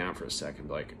the book down for a second,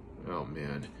 like, oh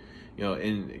man,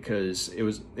 and because it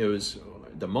was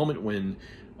the moment when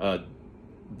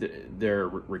they're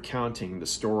recounting the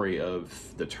story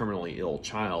of the terminally ill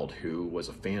child who was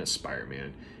a fan of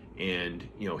Spider-Man, and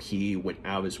he went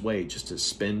out of his way just to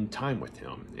spend time with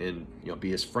him and be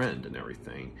his friend and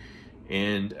everything.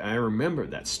 And I remember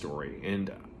that story,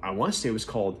 and I want to say it was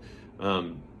called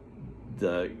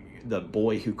the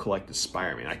Boy Who Collected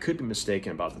Spider-Man. I could be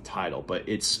mistaken about the title, but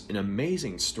it's an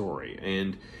amazing story.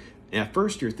 And at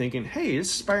first you're thinking, hey, this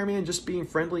is Spider-Man just being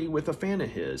friendly with a fan of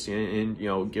his, and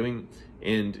giving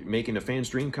and making a fan's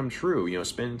dream come true,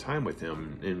 spending time with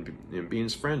him and being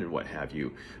his friend and what have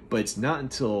you. But it's not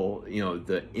until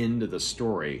the end of the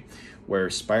story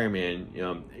where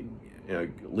Spider-Man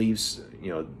leaves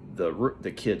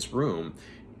the kid's room,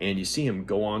 and you see him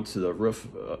go onto the roof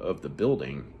of the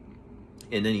building,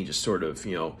 and then he just sort of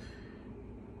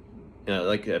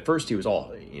like at first he was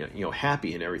all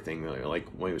happy and everything, like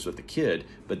when he was with the kid,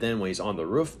 but then when he's on the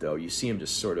roof, though, you see him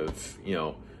just sort of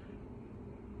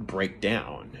break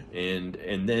down, and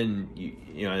then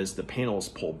as the panels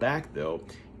pull back, though,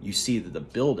 you see that the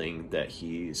building that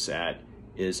he's at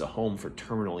is a home for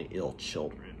terminally ill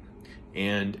children.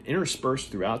 And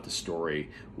interspersed throughout the story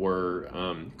were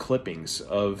clippings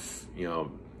of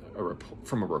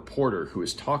from a reporter who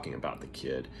was talking about the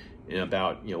kid and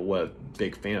about what a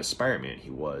big fan of Spider-Man he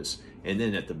was. And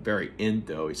then at the very end,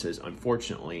 though, he says,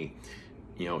 unfortunately,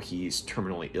 he's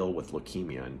terminally ill with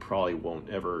leukemia and probably won't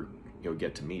ever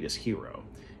get to meet his hero.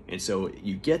 And so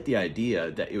you get the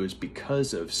idea that it was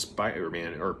because of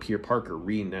Spider-Man or Peter Parker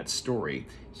reading that story,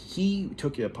 he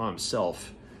took it upon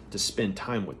himself to spend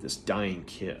time with this dying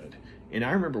kid. And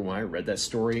I remember when I read that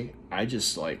story, I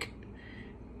just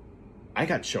I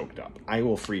got choked up, I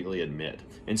will freely admit.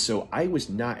 And so I was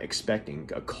not expecting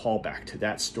a callback to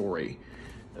that story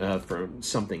from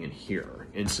something in here.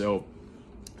 And so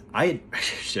I'm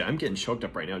getting choked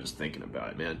up right now just thinking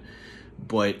about it, man.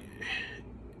 But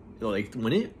like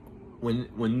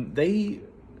when they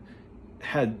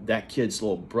had that kid's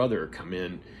little brother come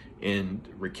in and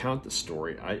recount the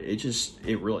story,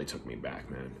 it really took me back,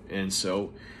 man. And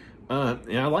so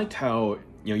and I liked how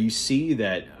you see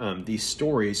that these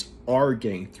stories are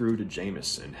getting through to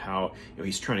Jameson, how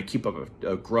he's trying to keep up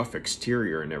a gruff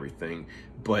exterior and everything,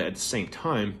 but at the same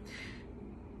time,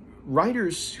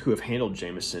 writers who have handled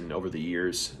Jameson over the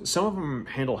years, some of them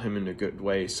handle him in a good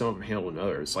way, some of them handle in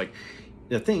others. Like,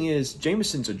 the thing is,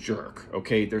 Jameson's a jerk,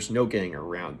 okay? There's no getting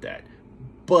around that.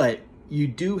 But you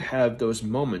do have those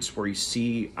moments where you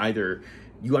see either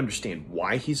you understand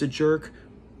why he's a jerk,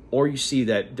 or you see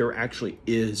that there actually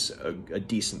is a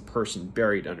decent person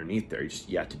buried underneath there.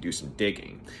 You have to do some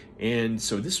digging. And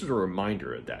so this was a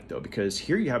reminder of that, though, because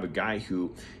here you have a guy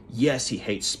who, yes, he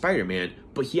hates Spider-Man,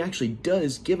 but he actually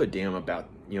does give a damn about,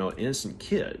 innocent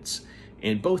kids.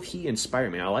 And both he and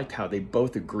Spider-Man, I liked how they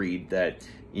both agreed that,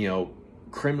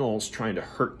 criminals trying to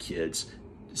hurt kids,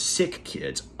 sick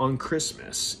kids on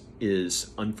Christmas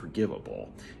is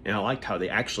unforgivable. And I liked how they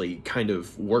actually kind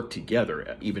of worked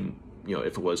together, even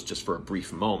if it was just for a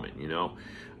brief moment, and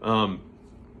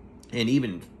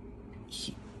even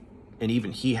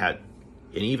he had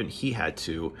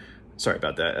to, sorry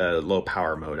about that, low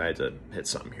power mode. I had to hit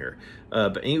something here.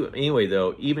 But anyway,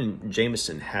 though, even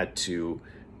Jameson had to,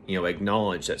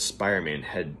 acknowledge that Spider-Man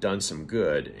had done some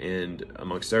good and,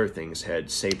 amongst other things, had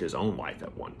saved his own life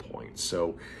at one point.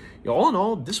 So, all in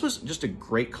all, this was just a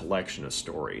great collection of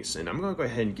stories. And I'm going to go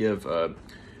ahead and give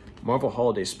Marvel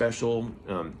Holiday Special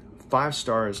 5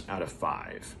 stars out of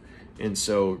 5. And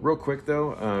so, real quick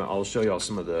though, I'll show you all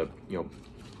some of the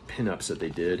pinups that they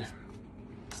did.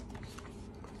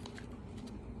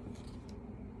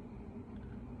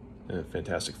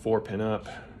 Fantastic Four pinup.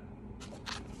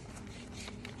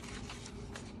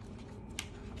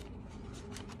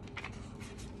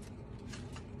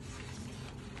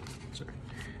 Sorry.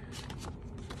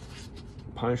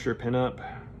 Punisher pinup.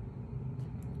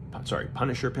 Sorry,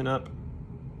 Punisher pinup.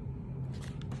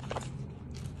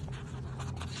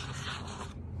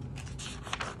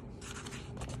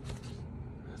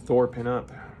 Thor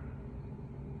pinup.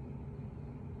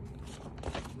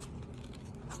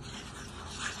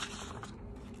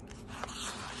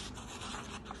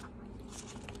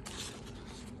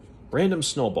 Random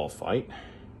snowball fight,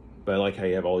 but I like how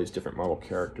you have all these different Marvel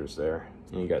characters there.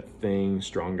 And you got Thing,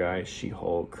 Strong Guy,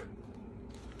 She-Hulk,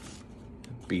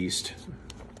 Beast,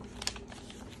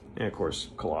 and of course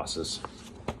Colossus.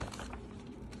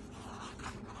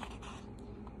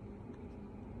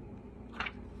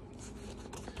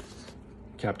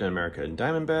 Captain America and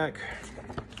Diamondback.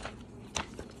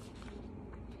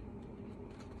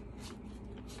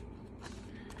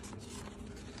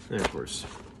 And of course,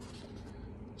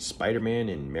 Spider-Man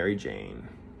and Mary Jane.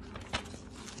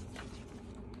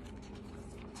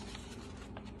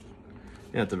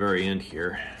 And at the very end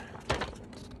here,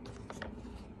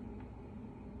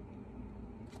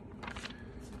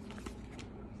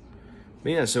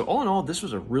 but yeah, so all in all, this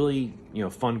was a really,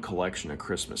 fun collection of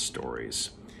Christmas stories.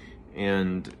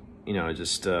 And,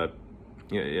 just, I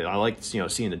liked,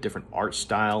 seeing the different art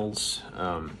styles,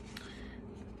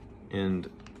 and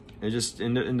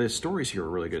the stories here are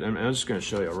really good. I'm just going to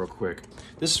show you real quick.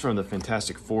 This is from the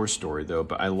Fantastic Four story, though,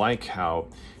 but I like how,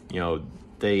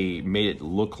 they made it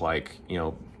look like,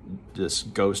 this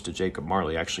ghost of Jacob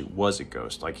Marley actually was a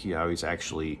ghost, like how he's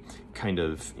actually kind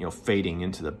of, fading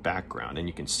into the background, and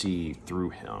you can see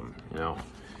through him, little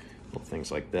things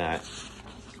like that.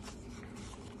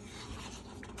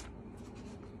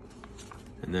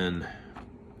 And then,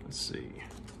 let's see.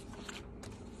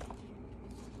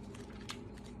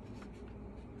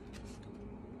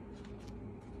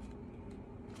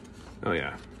 Oh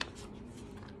yeah.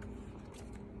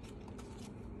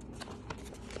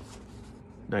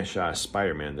 Nice shot of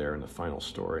Spider-Man there in the final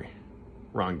story.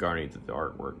 Ron Garney did the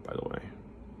artwork, by the way.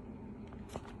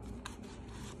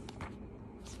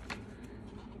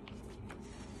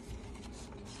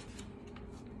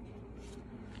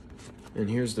 And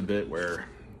here's the bit where,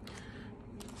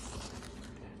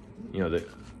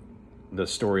 the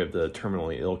story of the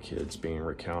terminally ill kids being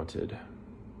recounted.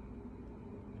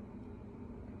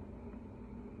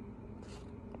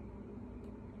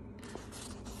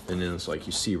 And then it's like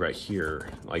you see right here,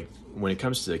 like when it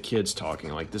comes to the kids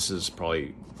talking, like this is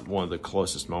probably one of the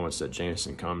closest moments that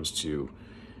Janson comes to,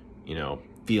 you know,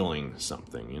 feeling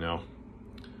something, you know.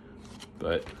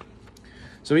 But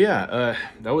so yeah,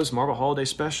 that was Marvel Holiday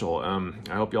Special.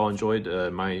 I hope y'all enjoyed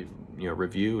my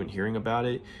review and hearing about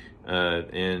it.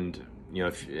 And you know,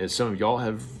 if some of y'all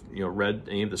have read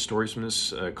any of the stories from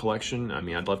this collection, I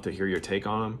mean, I'd love to hear your take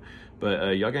on them.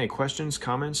 But y'all got any questions,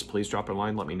 comments, please drop a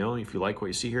line, let me know. If you like what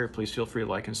you see here, please feel free to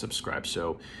like and subscribe.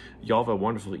 So y'all have a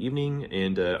wonderful evening,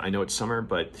 and I know it's summer,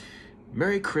 but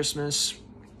Merry Christmas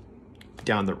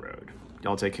down the road.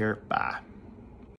 Y'all take care. Bye.